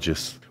the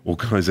largest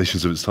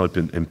organizations of its type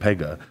in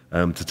Pega,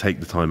 to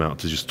take the time out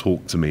to just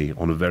talk to me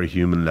on a very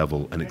human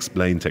level and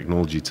explain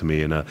technology to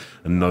me in a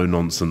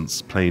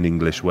no-nonsense, plain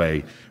English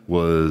way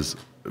was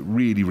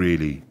really,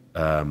 really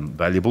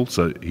valuable.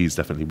 So he's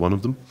definitely one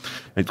of them.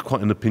 And it's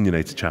quite an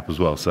opinionated chap as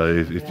well. So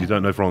if you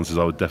don't know Francis,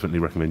 I would definitely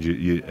recommend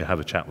you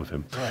have a chat with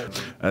him.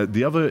 Right.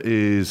 The other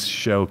is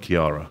Shell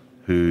Chiara,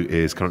 who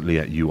is currently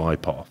at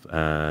UiPath,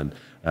 and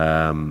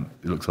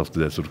it looks after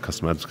their sort of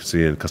customer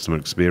advocacy and customer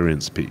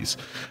experience piece.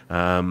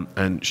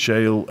 And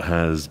Shale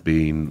has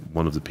been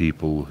one of the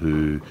people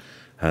who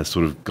has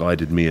sort of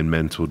guided me and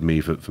mentored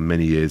me for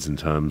many years in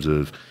terms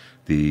of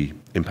the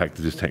impact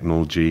of this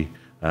technology.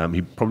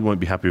 He probably won't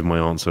be happy with my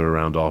answer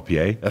around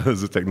RPA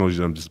as a technology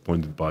that I'm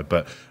disappointed by,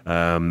 but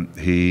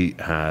he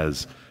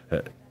has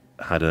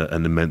had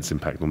an immense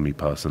impact on me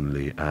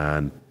personally,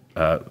 and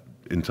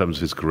in terms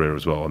of his career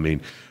as well. I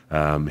mean,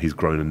 he's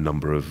grown a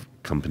number of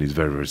companies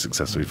very, very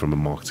successfully from a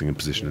marketing and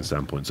positioning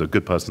standpoint. So a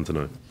good person to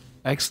know.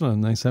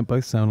 Excellent. They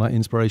both sound like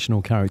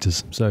inspirational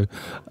characters. So,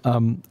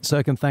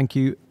 Serkan, thank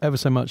you ever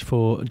so much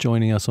for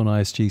joining us on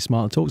ISG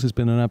Smartalks. It's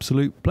been an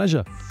absolute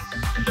pleasure.